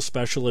clamshell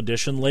special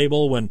edition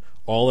label when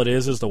all it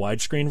is the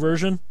widescreen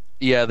version?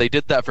 Yeah, they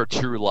did that for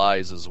True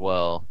Lies as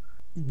well.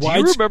 Do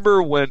you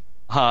remember when...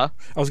 Huh?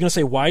 I was going to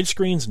say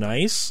widescreen's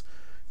nice,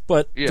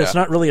 but that's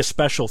not really a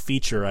special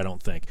feature, I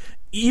don't think.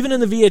 Even in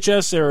the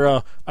VHS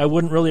era, I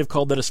wouldn't really have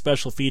called that a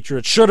special feature.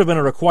 It should have been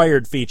a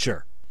required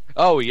feature.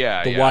 Oh,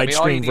 yeah. The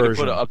widescreen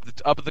version. To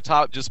put up at the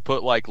top, just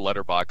put,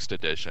 Letterboxd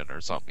edition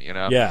or something, you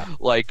know? Yeah.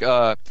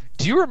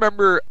 Do you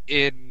remember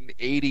in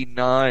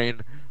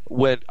 89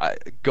 when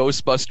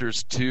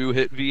Ghostbusters 2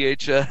 hit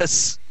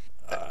VHS?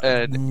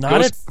 And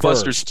not Ghostbusters... at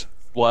first.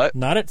 What?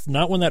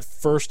 Not when that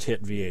first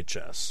hit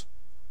VHS.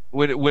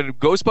 When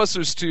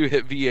Ghostbusters 2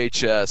 hit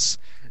VHS,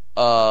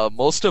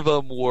 most of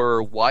them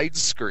were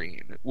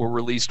widescreen. Were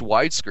released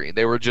widescreen.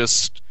 They were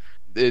just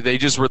They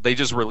just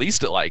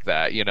released it like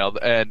that,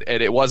 and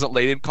it wasn't,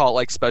 they didn't call it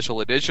like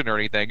special edition or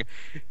anything.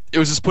 It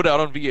was just put out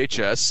on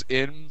VHS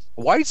in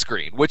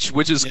widescreen, which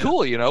is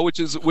cool,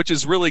 which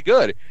is really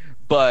good.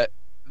 But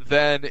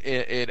then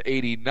in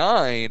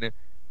 '89,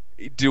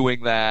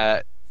 doing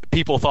that,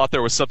 people thought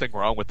there was something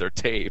wrong with their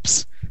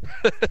tapes.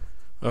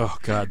 Oh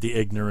God, the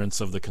ignorance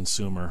of the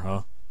consumer,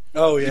 huh?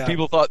 Oh yeah.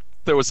 People thought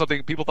there was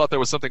something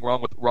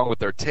wrong with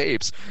their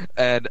tapes,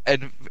 and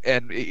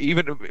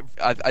even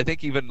I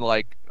think even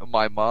like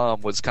my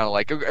mom was kind of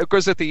like, of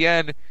course at the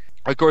end,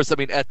 of course, I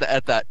mean at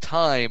that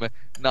time,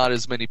 not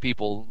as many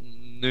people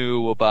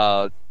knew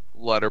about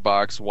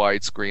letterbox,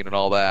 widescreen, and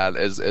all that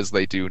as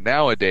they do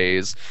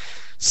nowadays.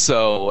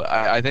 So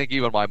I think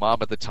even my mom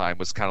at the time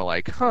was kind of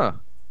like, huh,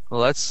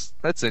 well that's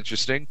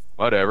interesting,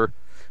 whatever.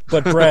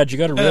 But Brad, you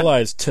got to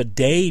realize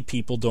today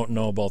people don't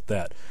know about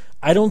that.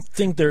 I don't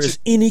think there is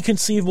any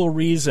conceivable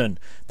reason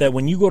that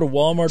when you go to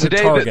Walmart today,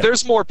 or Target,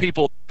 there's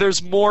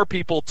more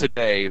people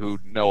today who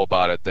know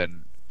about it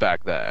than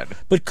back then.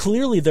 But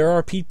clearly there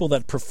are people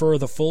that prefer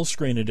the full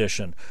screen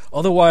edition.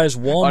 Otherwise,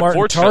 Walmart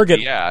and Target,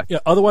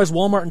 otherwise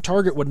Walmart and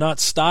Target would not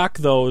stock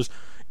those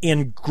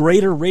in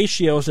greater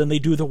ratios than they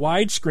do the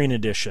widescreen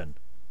edition.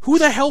 Who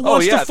the hell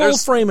wants the full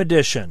frame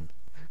edition?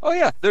 Oh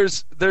yeah,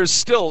 there's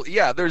still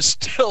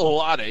a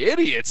lot of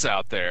idiots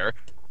out there.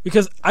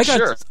 Because I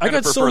got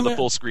prefer the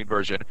full screen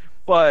version,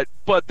 but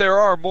there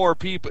are more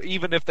people,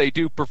 even if they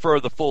do prefer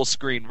the full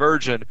screen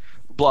version,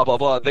 blah blah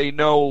blah. They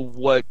know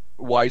what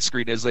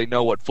widescreen is. They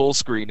know what full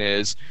screen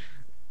is.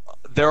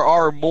 There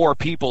are more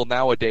people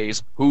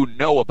nowadays who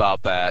know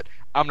about that.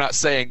 I'm not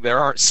saying there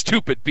aren't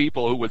stupid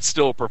people who would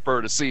still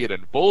prefer to see it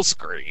in full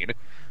screen,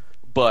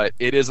 but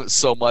it isn't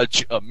so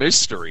much a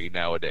mystery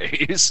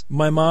nowadays.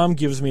 My mom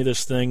gives me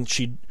this thing.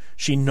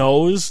 She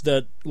knows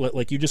that,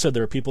 like you just said,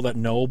 there are people that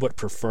know but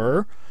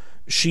prefer.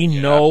 She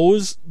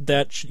knows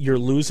that you're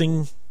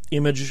losing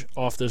image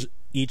off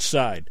each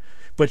side,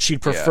 but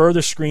she'd prefer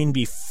the screen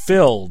be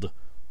filled,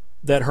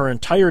 that her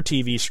entire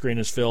TV screen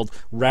is filled,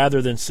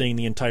 rather than seeing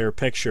the entire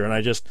picture. And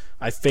I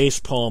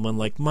facepalm and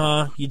like,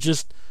 Ma,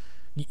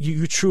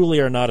 you truly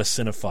are not a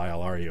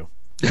cinephile, are you?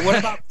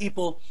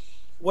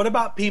 What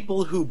about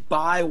people who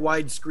buy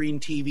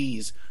widescreen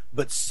TVs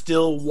but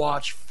still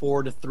watch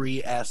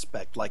 4:3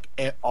 aspect, like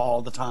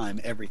all the time,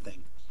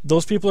 everything?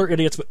 Those people are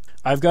idiots. But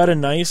I've got a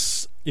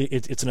nice,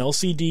 it's an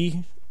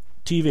LCD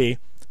TV.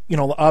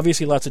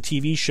 Obviously lots of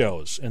TV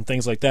shows and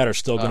things like that are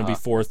still going to be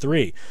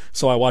 4:3.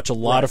 So I watch a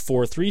lot of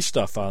 4:3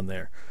 stuff on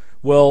there.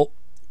 Well,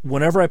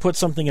 whenever I put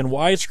something in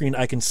widescreen,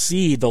 I can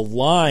see the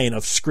line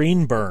of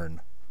screen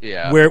burn.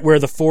 Yeah. Where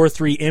the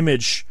 4:3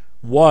 image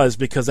was,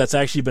 because that's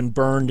actually been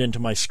burned into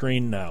my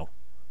screen now.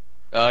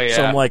 Oh yeah.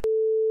 So I'm like,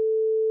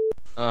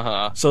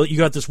 uh-huh. So you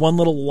got this one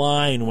little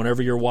line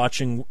whenever you're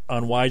watching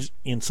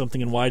in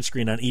something in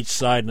widescreen on each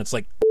side, and it's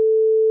like,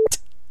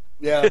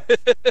 yeah.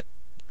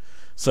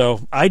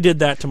 So I did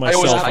that to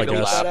myself. I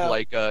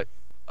guess.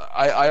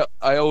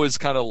 I always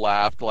kind of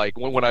laughed like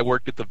when I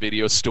worked at the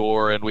video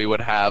store and we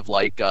would have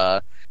like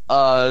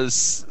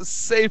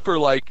say for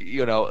like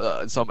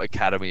some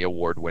Academy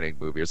Award winning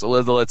movie, so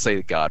let's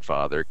say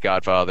Godfather,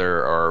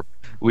 or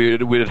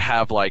we'd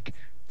have like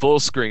full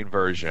screen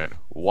version,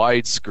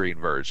 widescreen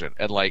version,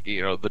 and like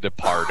The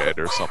Departed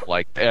or something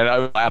like that. And I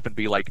would laugh and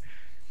be like,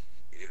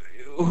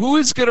 who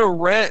is gonna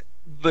rent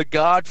The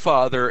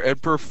Godfather and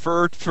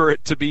prefer for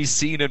it to be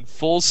seen in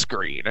full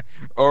screen,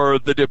 or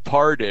The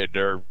Departed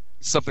or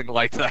something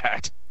like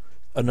that?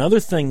 Another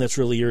thing that's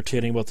really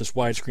irritating about this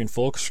widescreen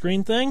full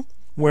screen thing,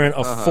 wherein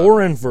a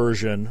foreign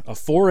version, a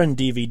foreign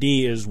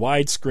DVD is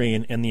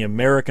widescreen and the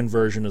American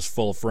version is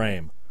full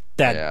frame.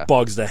 That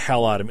bugs the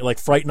hell out of me. Like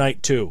Fright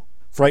Night 2.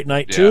 Fright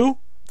Night 2,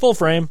 full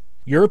frame,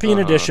 European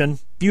edition,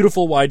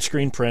 beautiful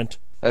widescreen print.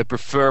 I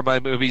prefer my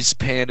movies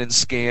pan and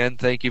scan,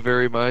 thank you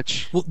very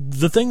much. Well,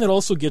 the thing that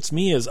also gets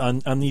me is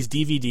on these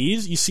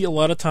DVDs, you see a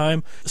lot of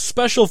time,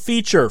 special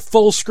feature,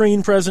 full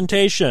screen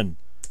presentation.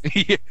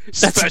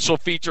 Special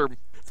feature.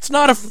 It's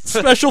not a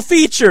special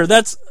feature.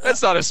 That's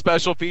not a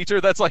special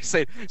feature. That's like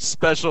saying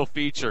special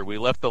feature. We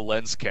left the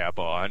lens cap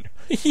on.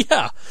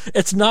 Yeah,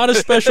 it's not a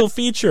special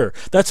feature.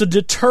 That's a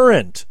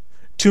deterrent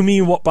to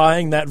me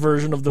buying that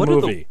version of the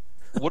movie.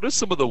 What are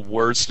some of the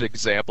worst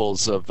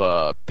examples of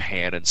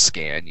pan and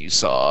scan you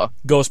saw?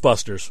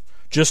 Ghostbusters.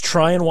 Just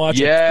try and watch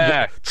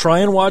Try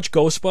and watch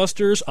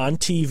Ghostbusters on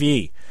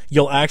TV.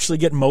 You'll actually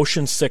get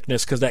motion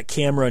sickness because that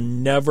camera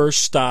never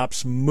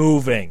stops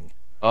moving.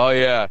 Oh,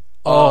 yeah.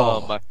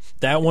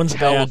 That one's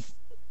bad.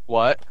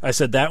 What? I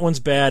said that one's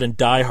bad, and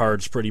Die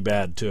Hard's pretty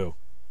bad, too.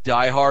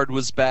 Die Hard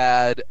was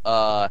bad.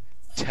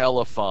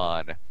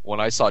 Telefon. When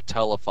I saw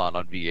Telefon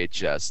on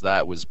VHS,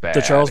 that was bad.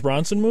 The Charles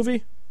Bronson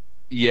movie?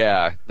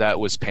 Yeah, that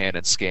was pan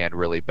and scanned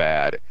really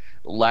bad.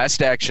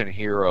 Last Action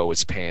Hero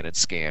was pan and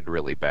scanned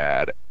really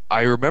bad.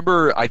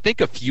 I think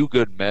A Few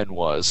Good Men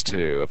was,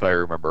 too, if I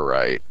remember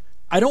right.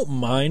 I don't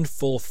mind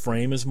full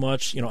frame as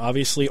much.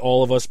 Obviously,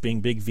 all of us being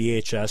big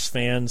VHS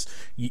fans,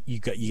 you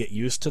get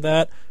used to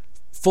that.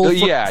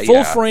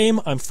 Full frame,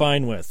 I'm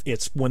fine with.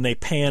 It's when they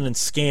pan and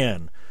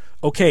scan.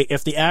 Okay,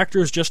 if the actor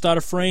is just out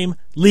of frame,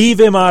 leave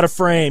him out of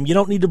frame. You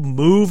don't need to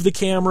move the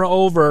camera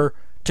over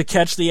to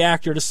catch the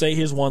actor to say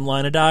his one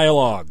line of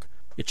dialogue.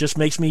 It just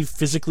makes me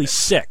physically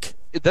sick.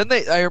 Then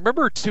I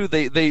remember too,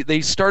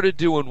 they started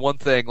doing one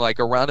thing like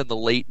around in the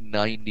late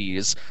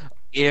 90s.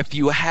 If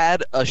you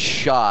had a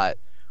shot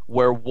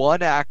where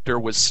one actor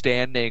was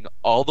standing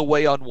all the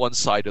way on one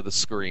side of the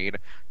screen,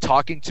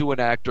 talking to an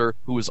actor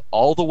who was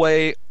all the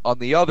way on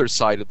the other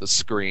side of the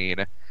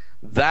screen,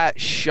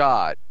 that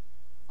shot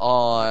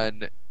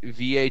on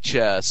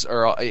VHS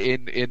or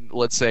in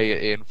let's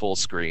say in full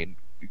screen,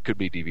 it could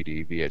be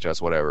DVD,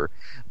 VHS, whatever,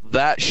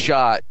 that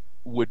shot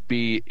would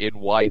be in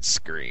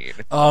widescreen.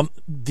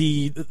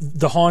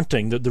 The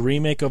Haunting, the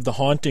remake of The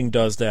Haunting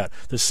does that.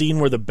 The scene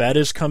where the bed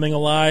is coming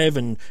alive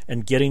and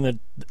getting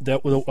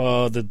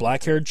the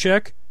black-haired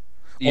chick.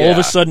 Yeah. All of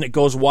a sudden it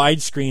goes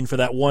widescreen for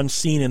that one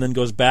scene and then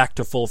goes back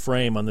to full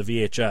frame on the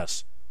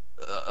VHS.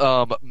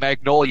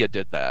 Magnolia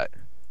did that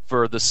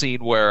for the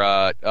scene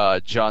where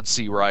John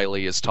C.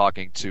 Reilly is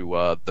talking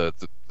to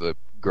the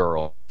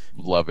girl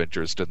love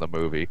interest in the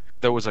movie.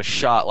 There was a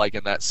shot like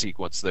in that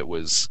sequence that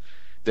was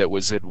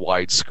in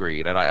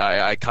widescreen, and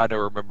I kind of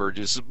remember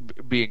just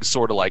being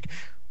sort of like,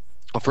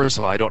 well, first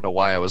of all, I don't know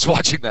why I was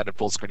watching that in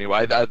full screen.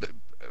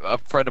 A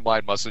friend of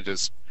mine must have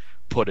just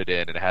put it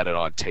in and had it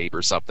on tape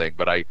or something,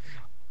 but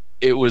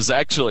it was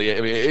actually,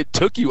 I mean, it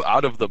took you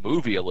out of the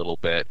movie a little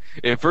bit.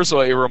 And first of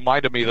all, it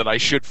reminded me that I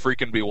should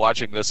freaking be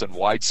watching this in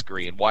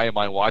widescreen. Why am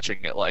I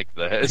watching it like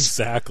this?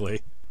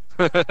 Exactly.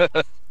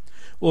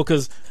 Well,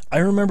 because I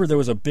remember there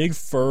was a big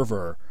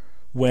fervor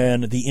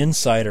when The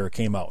Insider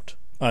came out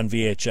on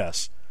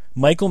VHS.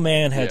 Michael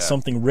Mann had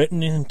something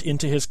written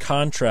into his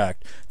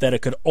contract that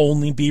it could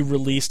only be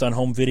released on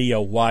home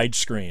video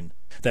widescreen,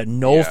 that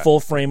no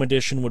full-frame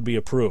edition would be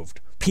approved.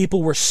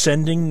 People were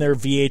sending their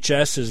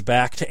VHSs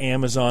back to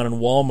Amazon and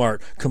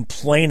Walmart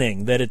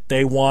complaining that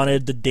they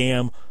wanted the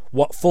damn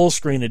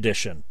full-screen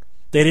edition.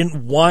 They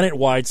didn't want it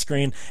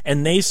widescreen,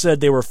 and they said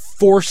they were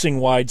forcing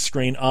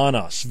widescreen on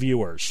us,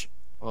 viewers.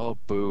 Oh,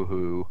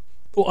 boo-hoo.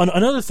 Well,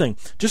 another thing,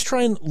 just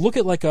try and look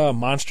at like a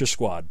Monster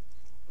Squad.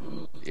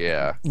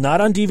 Yeah.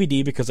 Not on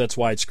DVD because that's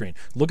widescreen.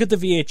 Look at the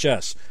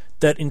VHS.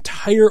 That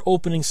entire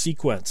opening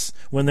sequence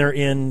when they're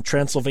in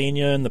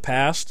Transylvania in the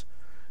past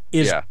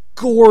is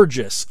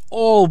gorgeous.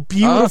 All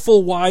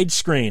beautiful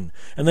widescreen.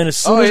 And then as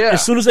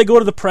soon as they go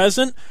to the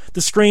present,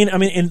 the screen, I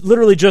mean, and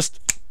literally just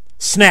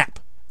snap.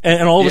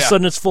 And all of a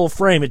sudden it's full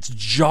frame. It's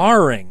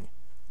jarring.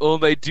 Well,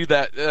 they do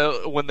that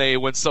when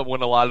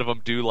a lot of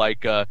them do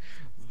like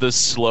the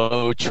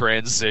slow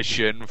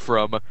transition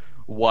from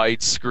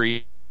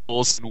widescreen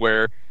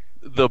where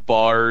the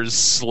bars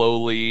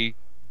slowly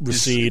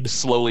recede,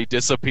 slowly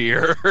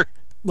disappear.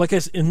 Like I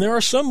said, and there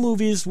are some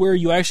movies where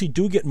you actually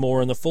do get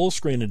more in the full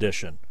screen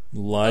edition,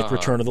 like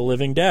Return of the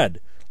Living Dead,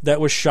 that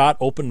was shot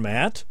open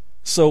matte.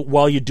 So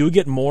while you do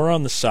get more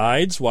on the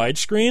sides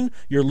widescreen,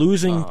 you're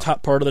losing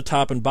top part of the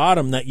top and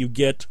bottom that you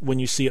get when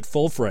you see it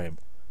full frame.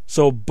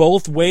 So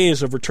both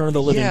ways of Return of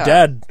the Living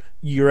Dead,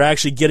 you're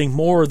actually getting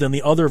more than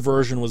the other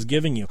version was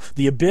giving you.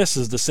 The Abyss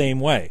is the same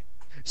way.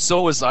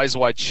 So is Eyes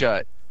Wide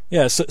Shut.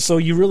 Yeah, so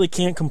you really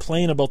can't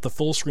complain about the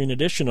full screen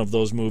edition of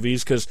those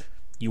movies because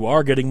you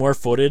are getting more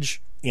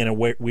footage in a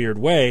weird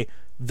way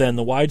than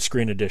the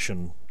widescreen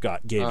edition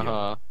gave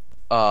you.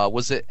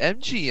 Was it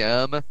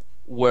MGM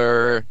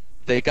where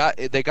they got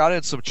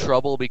in some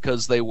trouble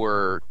because they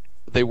were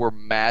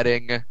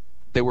matting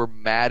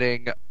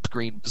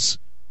screens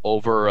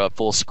over a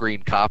full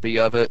screen copy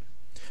of it?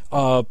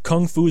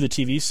 Kung Fu, the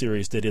TV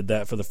series, they did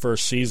that for the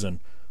first season.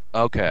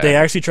 Okay. They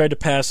actually tried to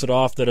pass it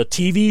off that a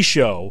TV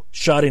show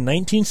shot in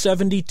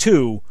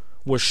 1972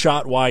 was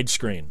shot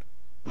widescreen.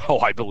 Oh,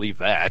 I believe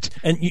that.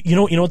 And you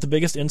know what the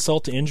biggest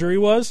insult to injury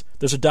was?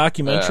 There's a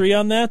documentary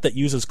on that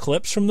uses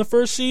clips from the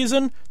first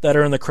season that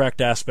are in the correct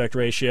aspect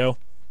ratio.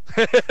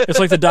 It's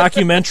like the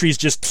documentary's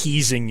just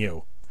teasing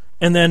you.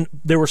 And then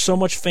there were so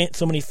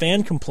many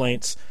fan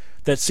complaints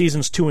that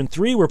seasons 2 and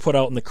 3 were put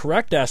out in the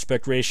correct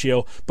aspect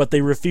ratio, but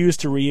they refused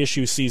to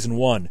reissue season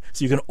 1.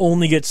 So you can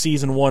only get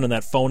season 1 in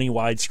that phony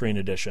widescreen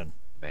edition.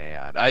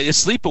 Man,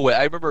 Sleepaway.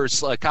 I remember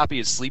a copy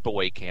of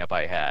Sleepaway Camp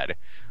I had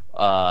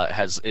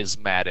is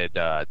matted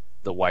the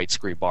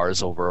widescreen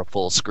bars over a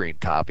full screen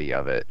copy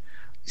of it.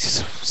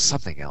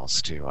 Something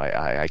else too.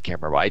 I can't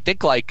remember. I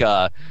think like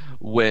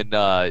when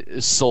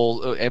MGM's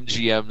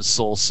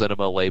Soul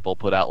Cinema label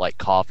put out like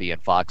Coffee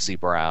and Foxy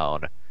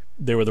Brown.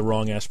 They were the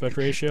wrong aspect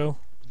ratio?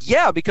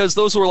 Yeah, because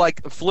those were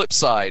like flip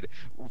side.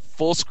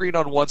 Full screen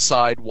on one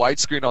side,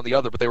 widescreen on the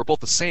other, but they were both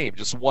the same,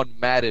 just one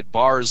matted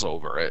bars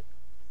over it.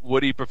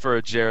 What do you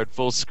prefer, Jared,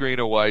 full screen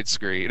or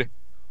widescreen?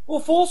 Well,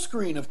 full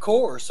screen, of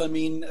course. I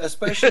mean,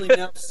 especially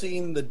now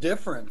seeing the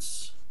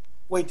difference.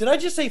 Wait, did I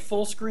just say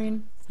full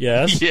screen?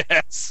 Yes.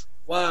 Yes.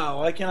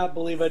 Wow, I cannot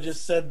believe I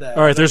just said that.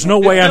 All right, there's no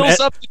way I'm... It fills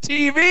up the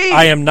TV!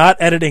 I am not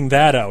editing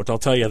that out, I'll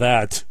tell you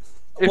that.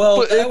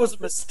 Well, that was a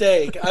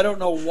mistake. I don't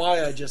know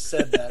why I just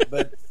said that,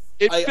 but...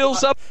 It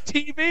fills up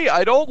the TV.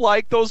 I don't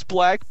like those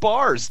black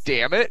bars,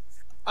 damn it.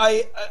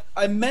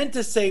 I meant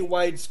to say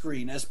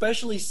widescreen,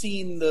 especially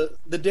seeing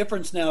the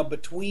difference now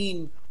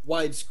between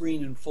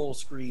widescreen and full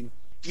screen.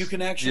 You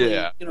can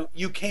actually,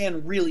 you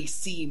can really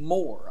see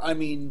more. I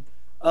mean,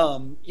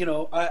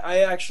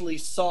 I actually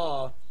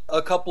saw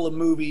a couple of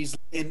movies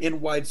in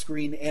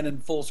widescreen and in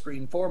full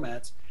screen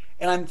formats,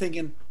 and I'm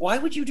thinking, why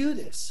would you do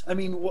this? I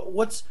mean,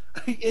 what's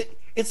it?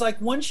 It's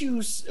like once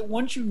you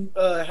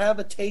have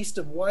a taste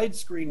of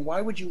widescreen,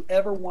 why would you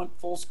ever want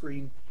full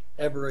screen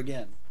ever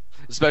again?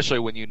 Especially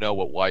when you know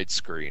what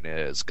widescreen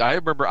is. I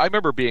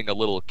remember being a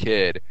little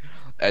kid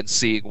and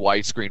seeing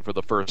widescreen for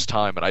the first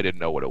time, and I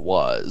didn't know what it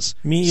was.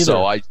 Me either.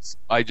 So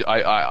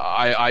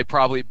I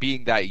probably,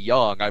 being that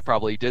young, I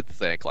probably did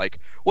think, like,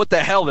 what the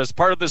hell? There's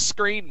part of the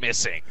screen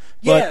missing.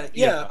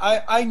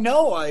 I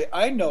know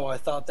I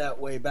thought that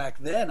way back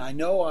then. I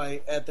know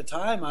at the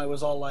time I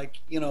was all like,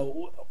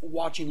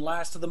 watching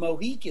Last of the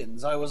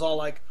Mohicans. I was all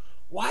like,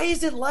 why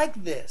is it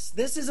like this?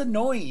 This is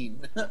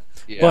annoying.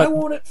 Why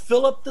won't it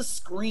fill up the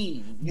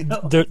screen?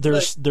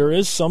 There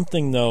is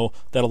something, though,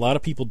 that a lot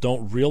of people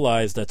don't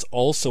realize that's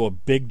also a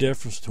big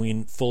difference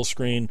between full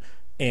screen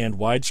and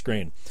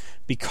widescreen.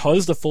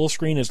 Because the full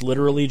screen is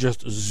literally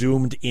just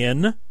zoomed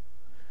in,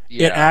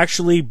 it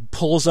actually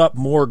pulls up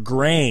more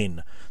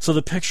grain. So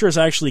the picture is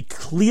actually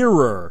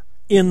clearer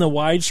in the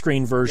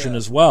widescreen version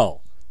as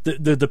well.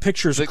 The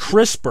picture's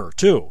crisper,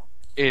 too.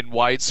 In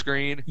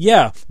widescrreen?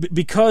 Yeah,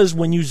 because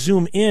when you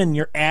zoom in,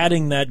 you're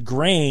adding that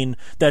grain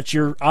that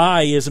your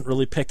eye isn't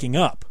really picking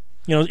up.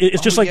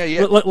 It's just like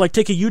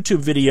take a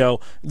YouTube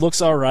video,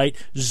 looks all right,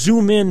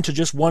 zoom in to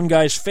just one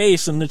guy's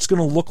face, and it's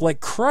going to look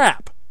like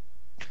crap.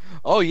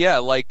 Oh, yeah,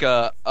 like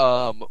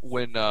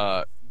when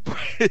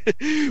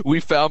we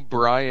found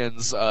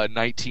Brian's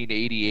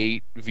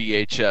 1988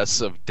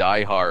 VHS of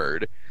Die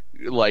Hard,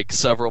 like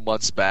several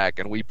months back,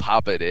 and we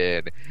pop it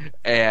in,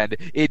 and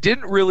it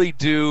didn't really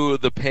do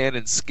the pan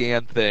and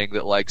scan thing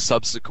that like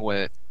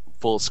subsequent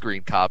full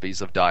screen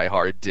copies of Die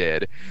Hard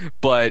did,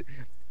 but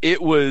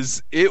it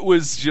was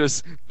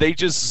just, they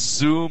just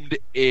zoomed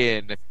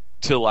in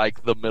to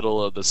like the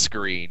middle of the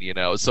screen,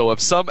 so if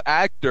some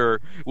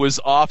actor was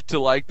off to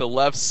like the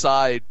left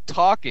side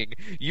talking,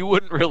 you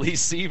wouldn't really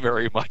see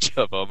very much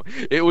of him.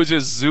 It was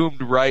just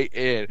zoomed right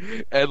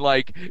in, and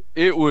like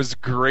it was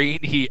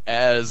grainy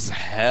as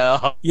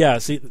hell. Yeah,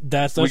 see,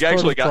 that's we part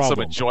actually of the got problem.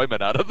 some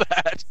enjoyment out of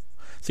that.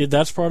 See,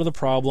 that's part of the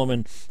problem,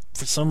 and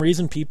for some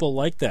reason people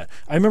like that.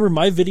 I remember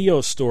my video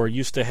store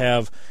used to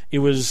have, it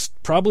was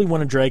probably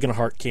when a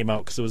Dragonheart came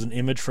out, because it was an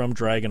image from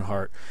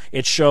Dragonheart.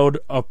 It showed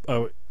a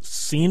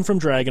scene from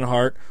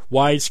Dragonheart,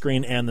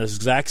 widescreen, and the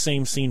exact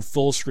same scene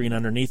full screen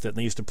underneath it. And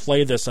they used to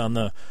play this on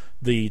the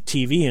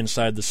TV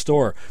inside the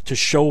store to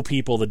show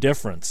people the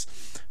difference.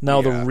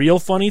 Now, the real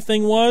funny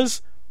thing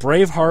was,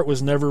 Dragonheart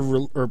was never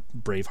released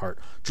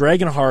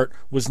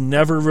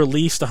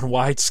on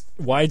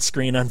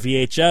widescreen on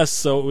VHS,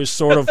 so it was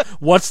sort of,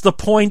 what's the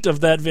point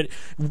of that video?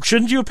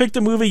 Shouldn't you have picked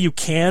a movie you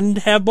can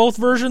have both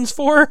versions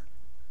for?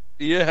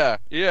 Yeah.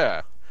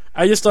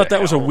 I just thought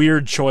that was a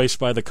weird choice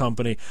by the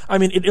company. I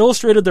mean, it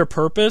illustrated their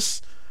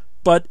purpose,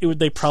 but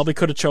they probably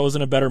could have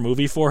chosen a better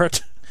movie for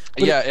it.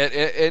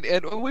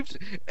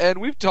 and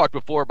we've talked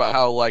before about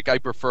how like I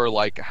prefer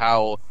like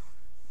how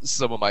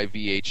some of my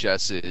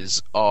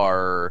VHSs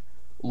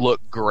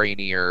look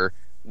grainier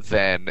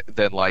than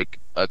like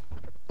a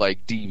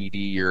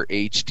DVD or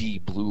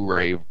HD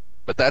Blu-ray,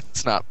 but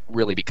that's not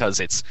really because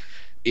it's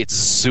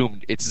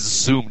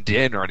zoomed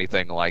in or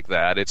anything like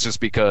that. It's just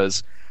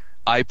because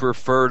I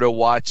prefer to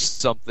watch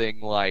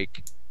something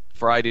like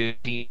Friday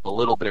the 13th, a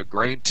little bit of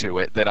grain to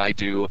it, than I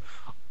do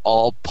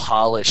all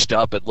polished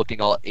up and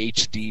looking all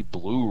HD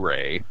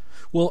Blu-ray.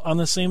 Well, on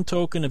the same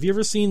token, have you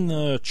ever seen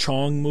the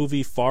Chong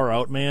movie Far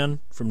Out Man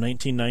from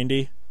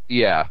 1990?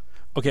 Yeah.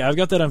 Okay, I've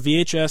got that on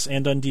VHS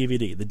and on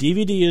DVD. The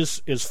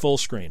DVD is full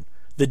screen.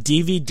 The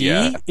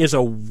DVD is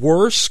a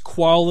worse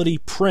quality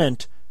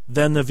print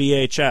than the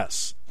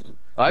VHS.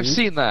 I've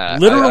seen that.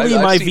 Literally,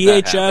 my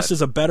VHS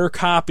is a better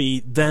copy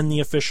than the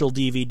official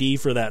DVD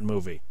for that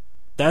movie.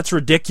 That's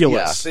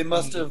ridiculous. Yeah. They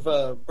must have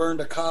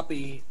burned a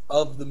copy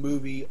of the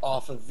movie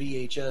off of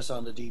VHS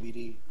onto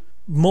DVD.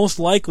 Most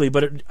likely,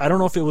 but I don't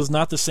know if it was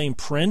not the same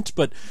print,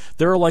 but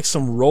there are like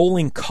some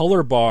rolling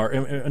color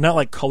not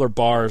like color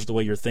bars the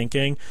way you're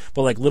thinking,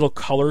 but like little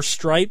color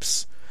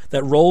stripes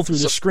that roll through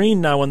the screen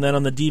now and then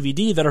on the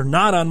DVD that are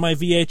not on my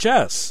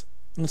VHS.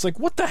 And it's like,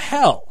 what the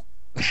hell?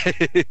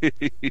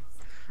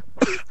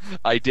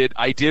 I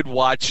did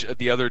watch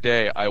the other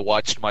day. I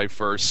watched my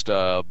first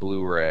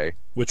Blu-ray.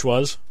 Which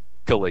was?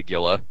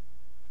 Caligula.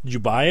 Did you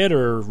buy it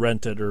or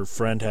rent it, or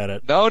friend had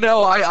it? No,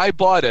 I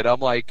bought it. I'm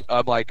like,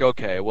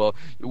 okay, well,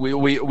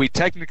 we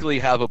technically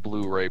have a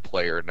Blu-ray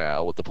player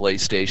now with the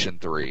PlayStation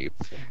 3,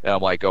 and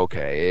I'm like,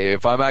 okay,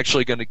 if I'm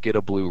actually going to get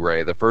a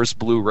Blu-ray, the first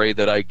Blu-ray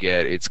that I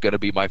get, it's going to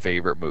be my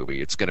favorite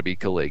movie. It's going to be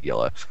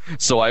Caligula.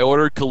 So I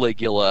ordered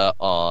Caligula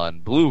on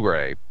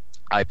Blu-ray.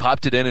 I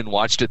popped it in and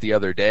watched it the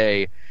other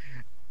day,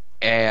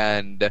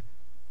 and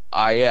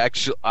I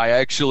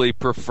actually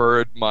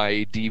preferred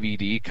my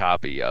DVD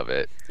copy of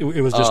it.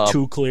 It was just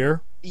too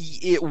clear?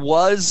 it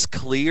was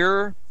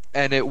clear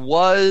and it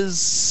was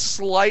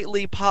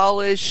slightly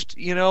polished,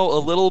 a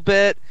little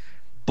bit,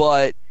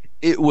 but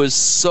it was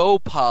so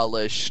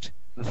polished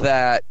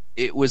that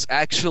it was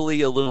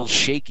actually a little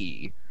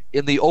shaky.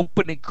 In the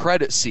opening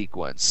credit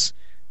sequence,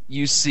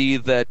 you see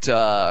that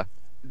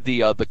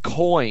the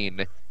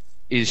coin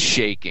is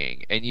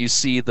shaking, and you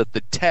see that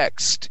the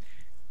text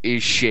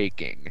is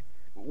shaking.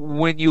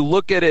 When you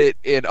look at it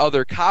in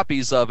other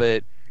copies of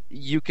it,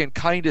 you can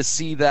kind of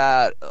see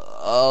that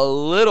a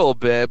little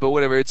bit, but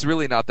whatever, it's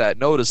really not that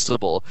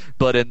noticeable.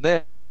 But in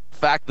the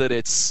fact that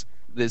it's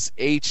this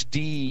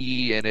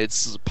HD and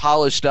it's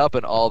polished up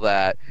and all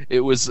that,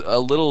 it was a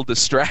little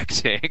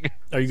distracting.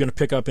 Are you going to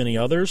pick up any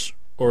others,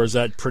 or is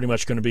that pretty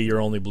much going to be your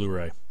only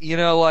Blu-ray?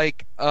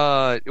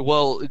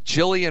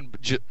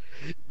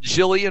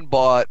 Jillian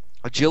bought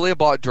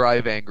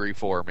Drive Angry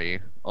for me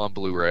on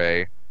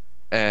Blu-ray,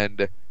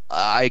 and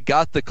I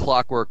got the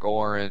Clockwork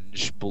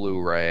Orange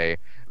Blu-ray,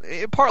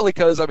 partly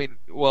because,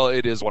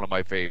 it is one of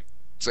my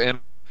favorites, and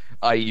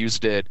I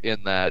used it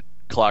in that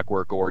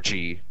Clockwork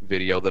Orgy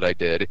video that I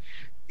did.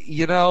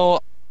 The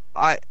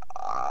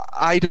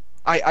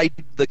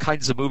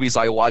kinds of movies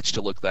I watch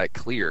to look that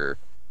clear.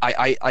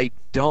 I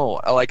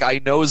don't.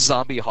 I know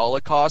Zombie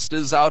Holocaust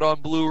is out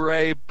on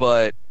Blu-ray,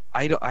 but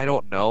I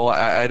don't know.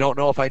 I don't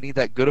know if I need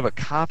that good of a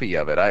copy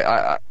of it.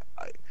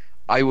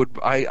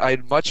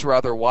 I'd much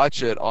rather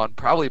watch it on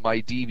probably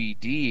my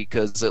DVD,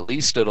 because at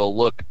least it'll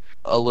look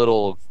a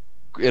little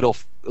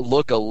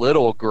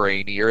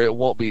grainier. It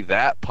won't be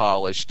that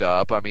polished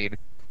up.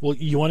 Well,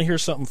 you want to hear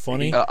something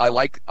funny? I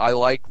like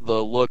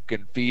the look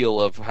and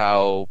feel of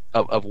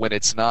of when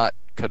it's not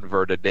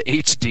converted to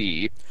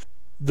HD.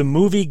 The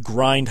movie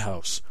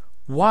Grindhouse.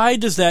 Why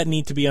does that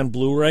need to be on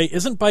Blu-ray?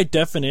 Isn't by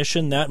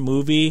definition that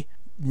movie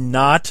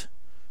not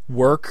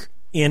work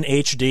in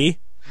HD?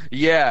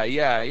 Yeah,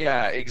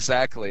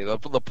 exactly. The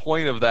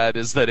point of that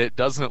is that it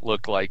doesn't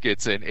look like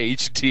it's in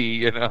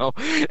HD,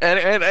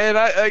 And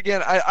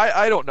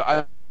I don't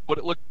know. Would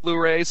it look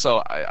Blu-ray?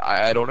 So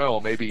I don't know.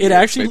 Maybe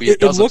it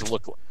doesn't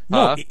look like.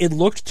 No, it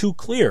looked too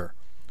clear.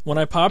 When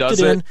I popped it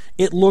in,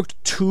 it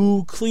looked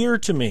too clear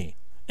to me.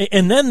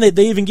 And then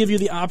they even give you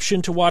the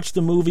option to watch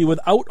the movie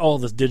without all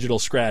the digital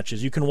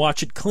scratches. You can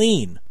watch it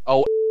clean.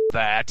 Oh,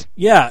 that.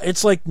 Yeah,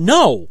 it's like,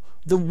 no.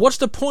 What's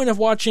the point of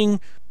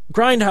watching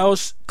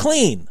Grindhouse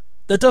clean?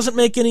 That doesn't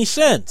make any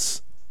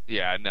sense.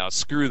 Yeah, no,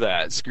 screw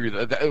that.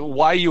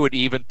 Why you would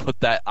even put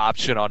that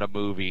option on a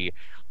movie,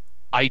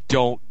 I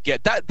don't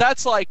get.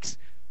 That's like...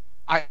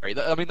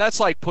 that's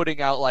like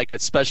putting out like a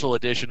special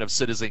edition of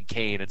Citizen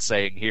Kane and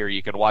saying, here,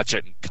 you can watch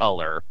it in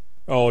color.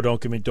 Oh,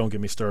 don't get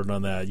me started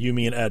on that. You,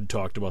 me, and Ed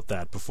talked about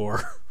that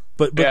before.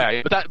 but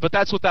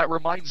that's what that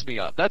reminds me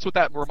of. That's what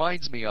that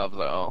reminds me of,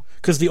 though.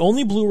 Because the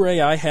only Blu-ray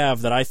I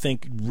have that I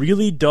think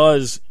really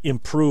does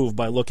improve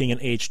by looking in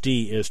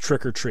HD is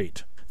Trick or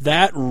Treat.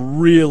 That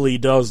really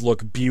does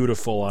look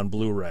beautiful on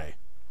Blu-ray.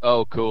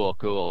 Oh,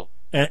 cool.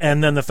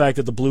 And then the fact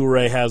that the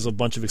Blu-ray has a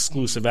bunch of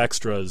exclusive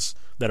extras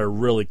that are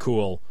really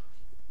cool.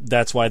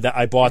 That's why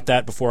I bought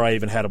that before I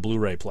even had a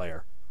Blu-ray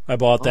player. I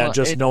bought that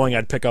just knowing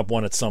I'd pick up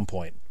one at some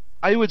point.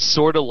 I would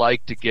sort of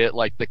like to get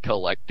like the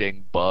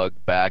collecting bug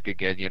back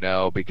again,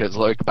 because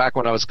like back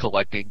when I was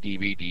collecting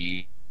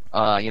DVD,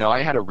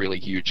 I had a really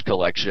huge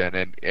collection,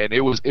 and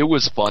it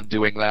was fun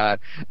doing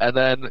that. And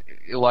then,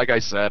 like I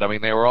said,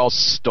 they were all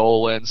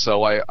stolen,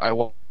 so I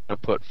want to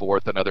put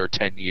forth another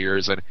 10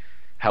 years and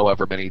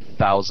however many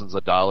thousands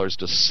of dollars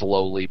to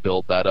slowly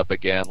build that up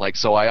again.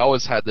 So I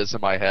always had this in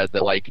my head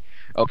that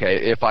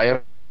okay, if I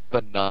have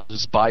enough,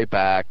 just buy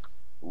back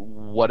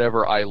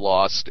whatever I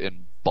lost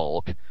in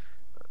bulk.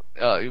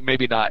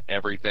 Maybe not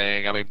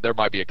everything. There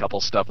might be a couple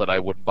stuff that I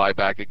wouldn't buy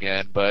back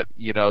again, but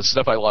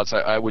stuff I lost,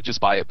 I would just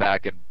buy it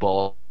back in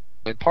bulk.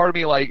 And part of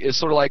me is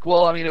sort of like,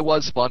 well, it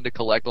was fun to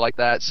collect like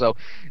that. So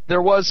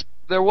there was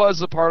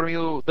a part of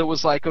me that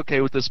was like,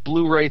 okay, with this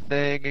Blu-ray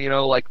thing,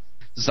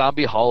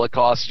 Zombie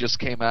Holocaust just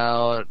came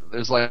out.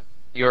 There's like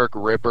New York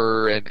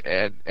Ripper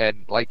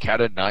and like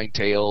Cat of Nine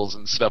Tails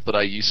and stuff that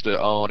I used to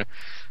own. It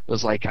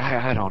was like,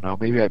 I don't know,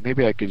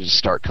 maybe I could just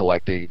start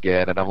collecting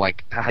again. And I'm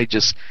like, I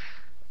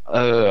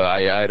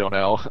don't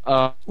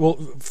know. Well,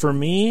 for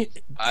me,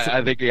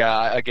 I think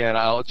again,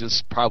 I'll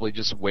probably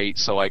just wait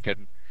so I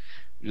can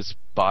just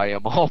buy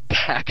them all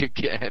back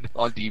again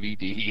on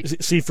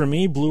DVD. See, for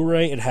me,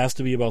 Blu-ray, it has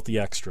to be about the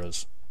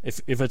extras.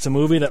 If it's a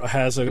movie that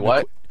has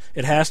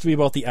it has to be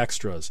about the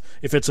extras.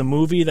 If it's a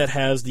movie that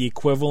has the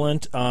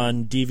equivalent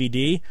on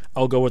DVD,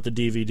 I'll go with the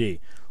DVD.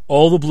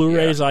 All the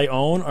Blu-rays I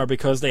own are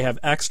because they have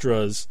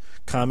extras,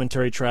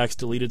 commentary tracks,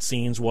 deleted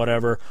scenes,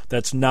 whatever,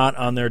 that's not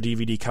on their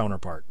DVD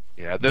counterpart.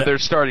 Yeah, they're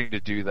starting to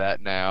do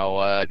that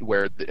now,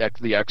 where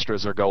the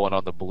extras are going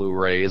on the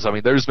Blu-rays.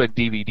 There's been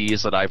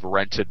DVDs that I've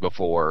rented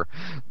before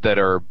that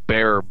are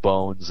bare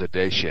bones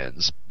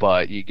editions,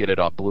 but you get it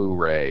on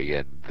Blu-ray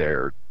and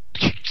they're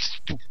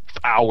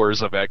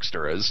hours of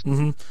extras.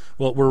 Mm-hmm.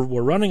 Well,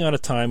 we're running out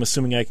of time,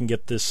 assuming I can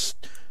get this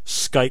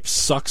Skype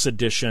Sucks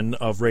edition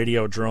of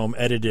Radiodrome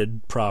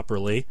edited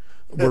properly.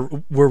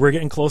 We're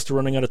getting close to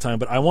running out of time,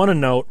 but I want to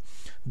note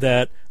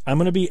that I'm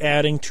going to be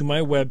adding to my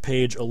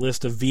webpage a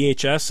list of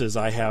VHSs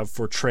I have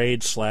for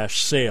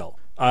trade/sale.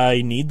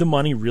 I need the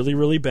money really,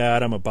 really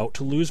bad. I'm about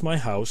to lose my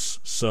house,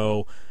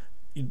 so...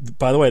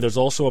 By the way, there's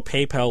also a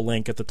PayPal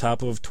link at the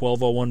top of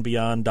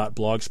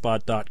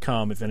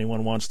 1201beyond.blogspot.com if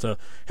anyone wants to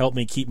help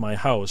me keep my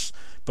house.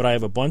 But I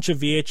have a bunch of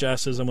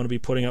VHSs I'm going to be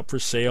putting up for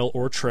sale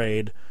or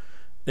trade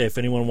if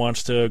anyone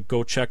wants to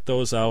go check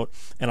those out.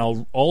 And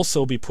I'll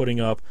also be putting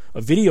up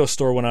a video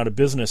store went out of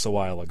business a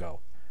while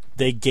ago.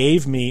 They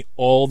gave me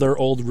all their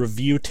old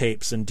review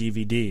tapes and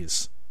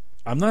DVDs.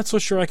 I'm not so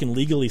sure I can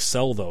legally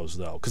sell those,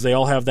 though, because they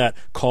all have that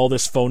call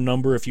this phone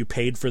number if you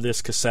paid for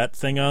this cassette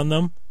thing on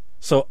them.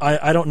 So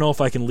I don't know if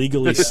I can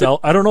legally sell.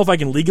 I don't know if I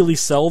can legally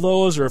sell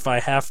those or if I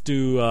have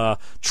to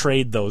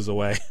trade those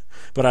away.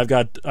 But I've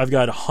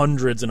got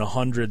hundreds and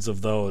hundreds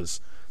of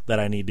those that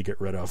I need to get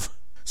rid of.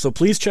 So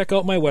please check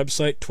out my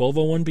website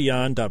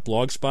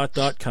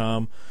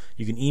 1201beyond.blogspot.com.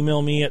 You can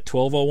email me at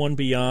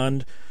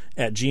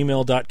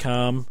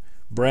 1201beyond@gmail.com.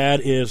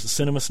 Brad is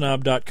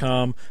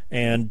cinemasnob.com,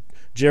 and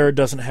Jared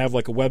doesn't have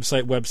like a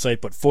website,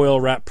 but Foil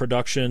Wrap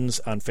Productions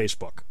on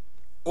Facebook.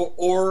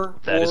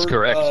 That is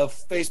correct.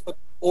 Facebook.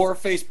 Or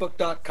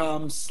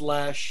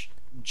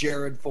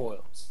Facebook.com/Jared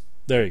Foils.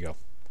 There you go.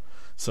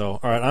 So,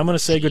 all right, I'm going to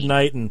say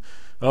goodnight, and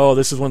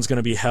this one's going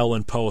to be hell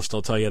in post,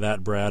 I'll tell you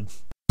that, Brad.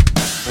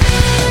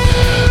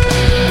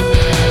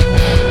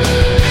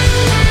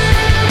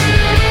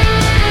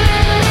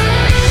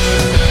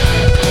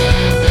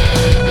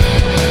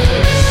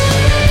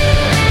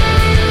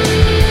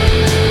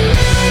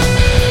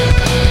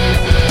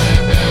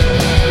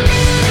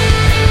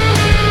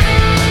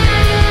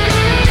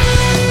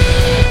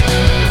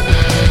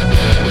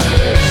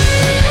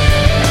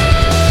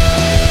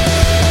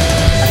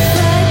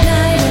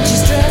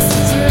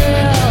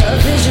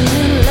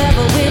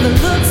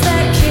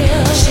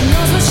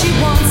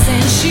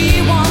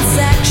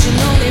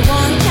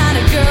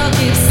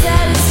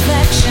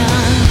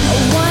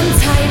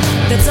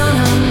 That's on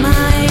her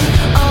mind,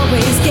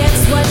 always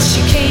gets what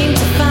she came to.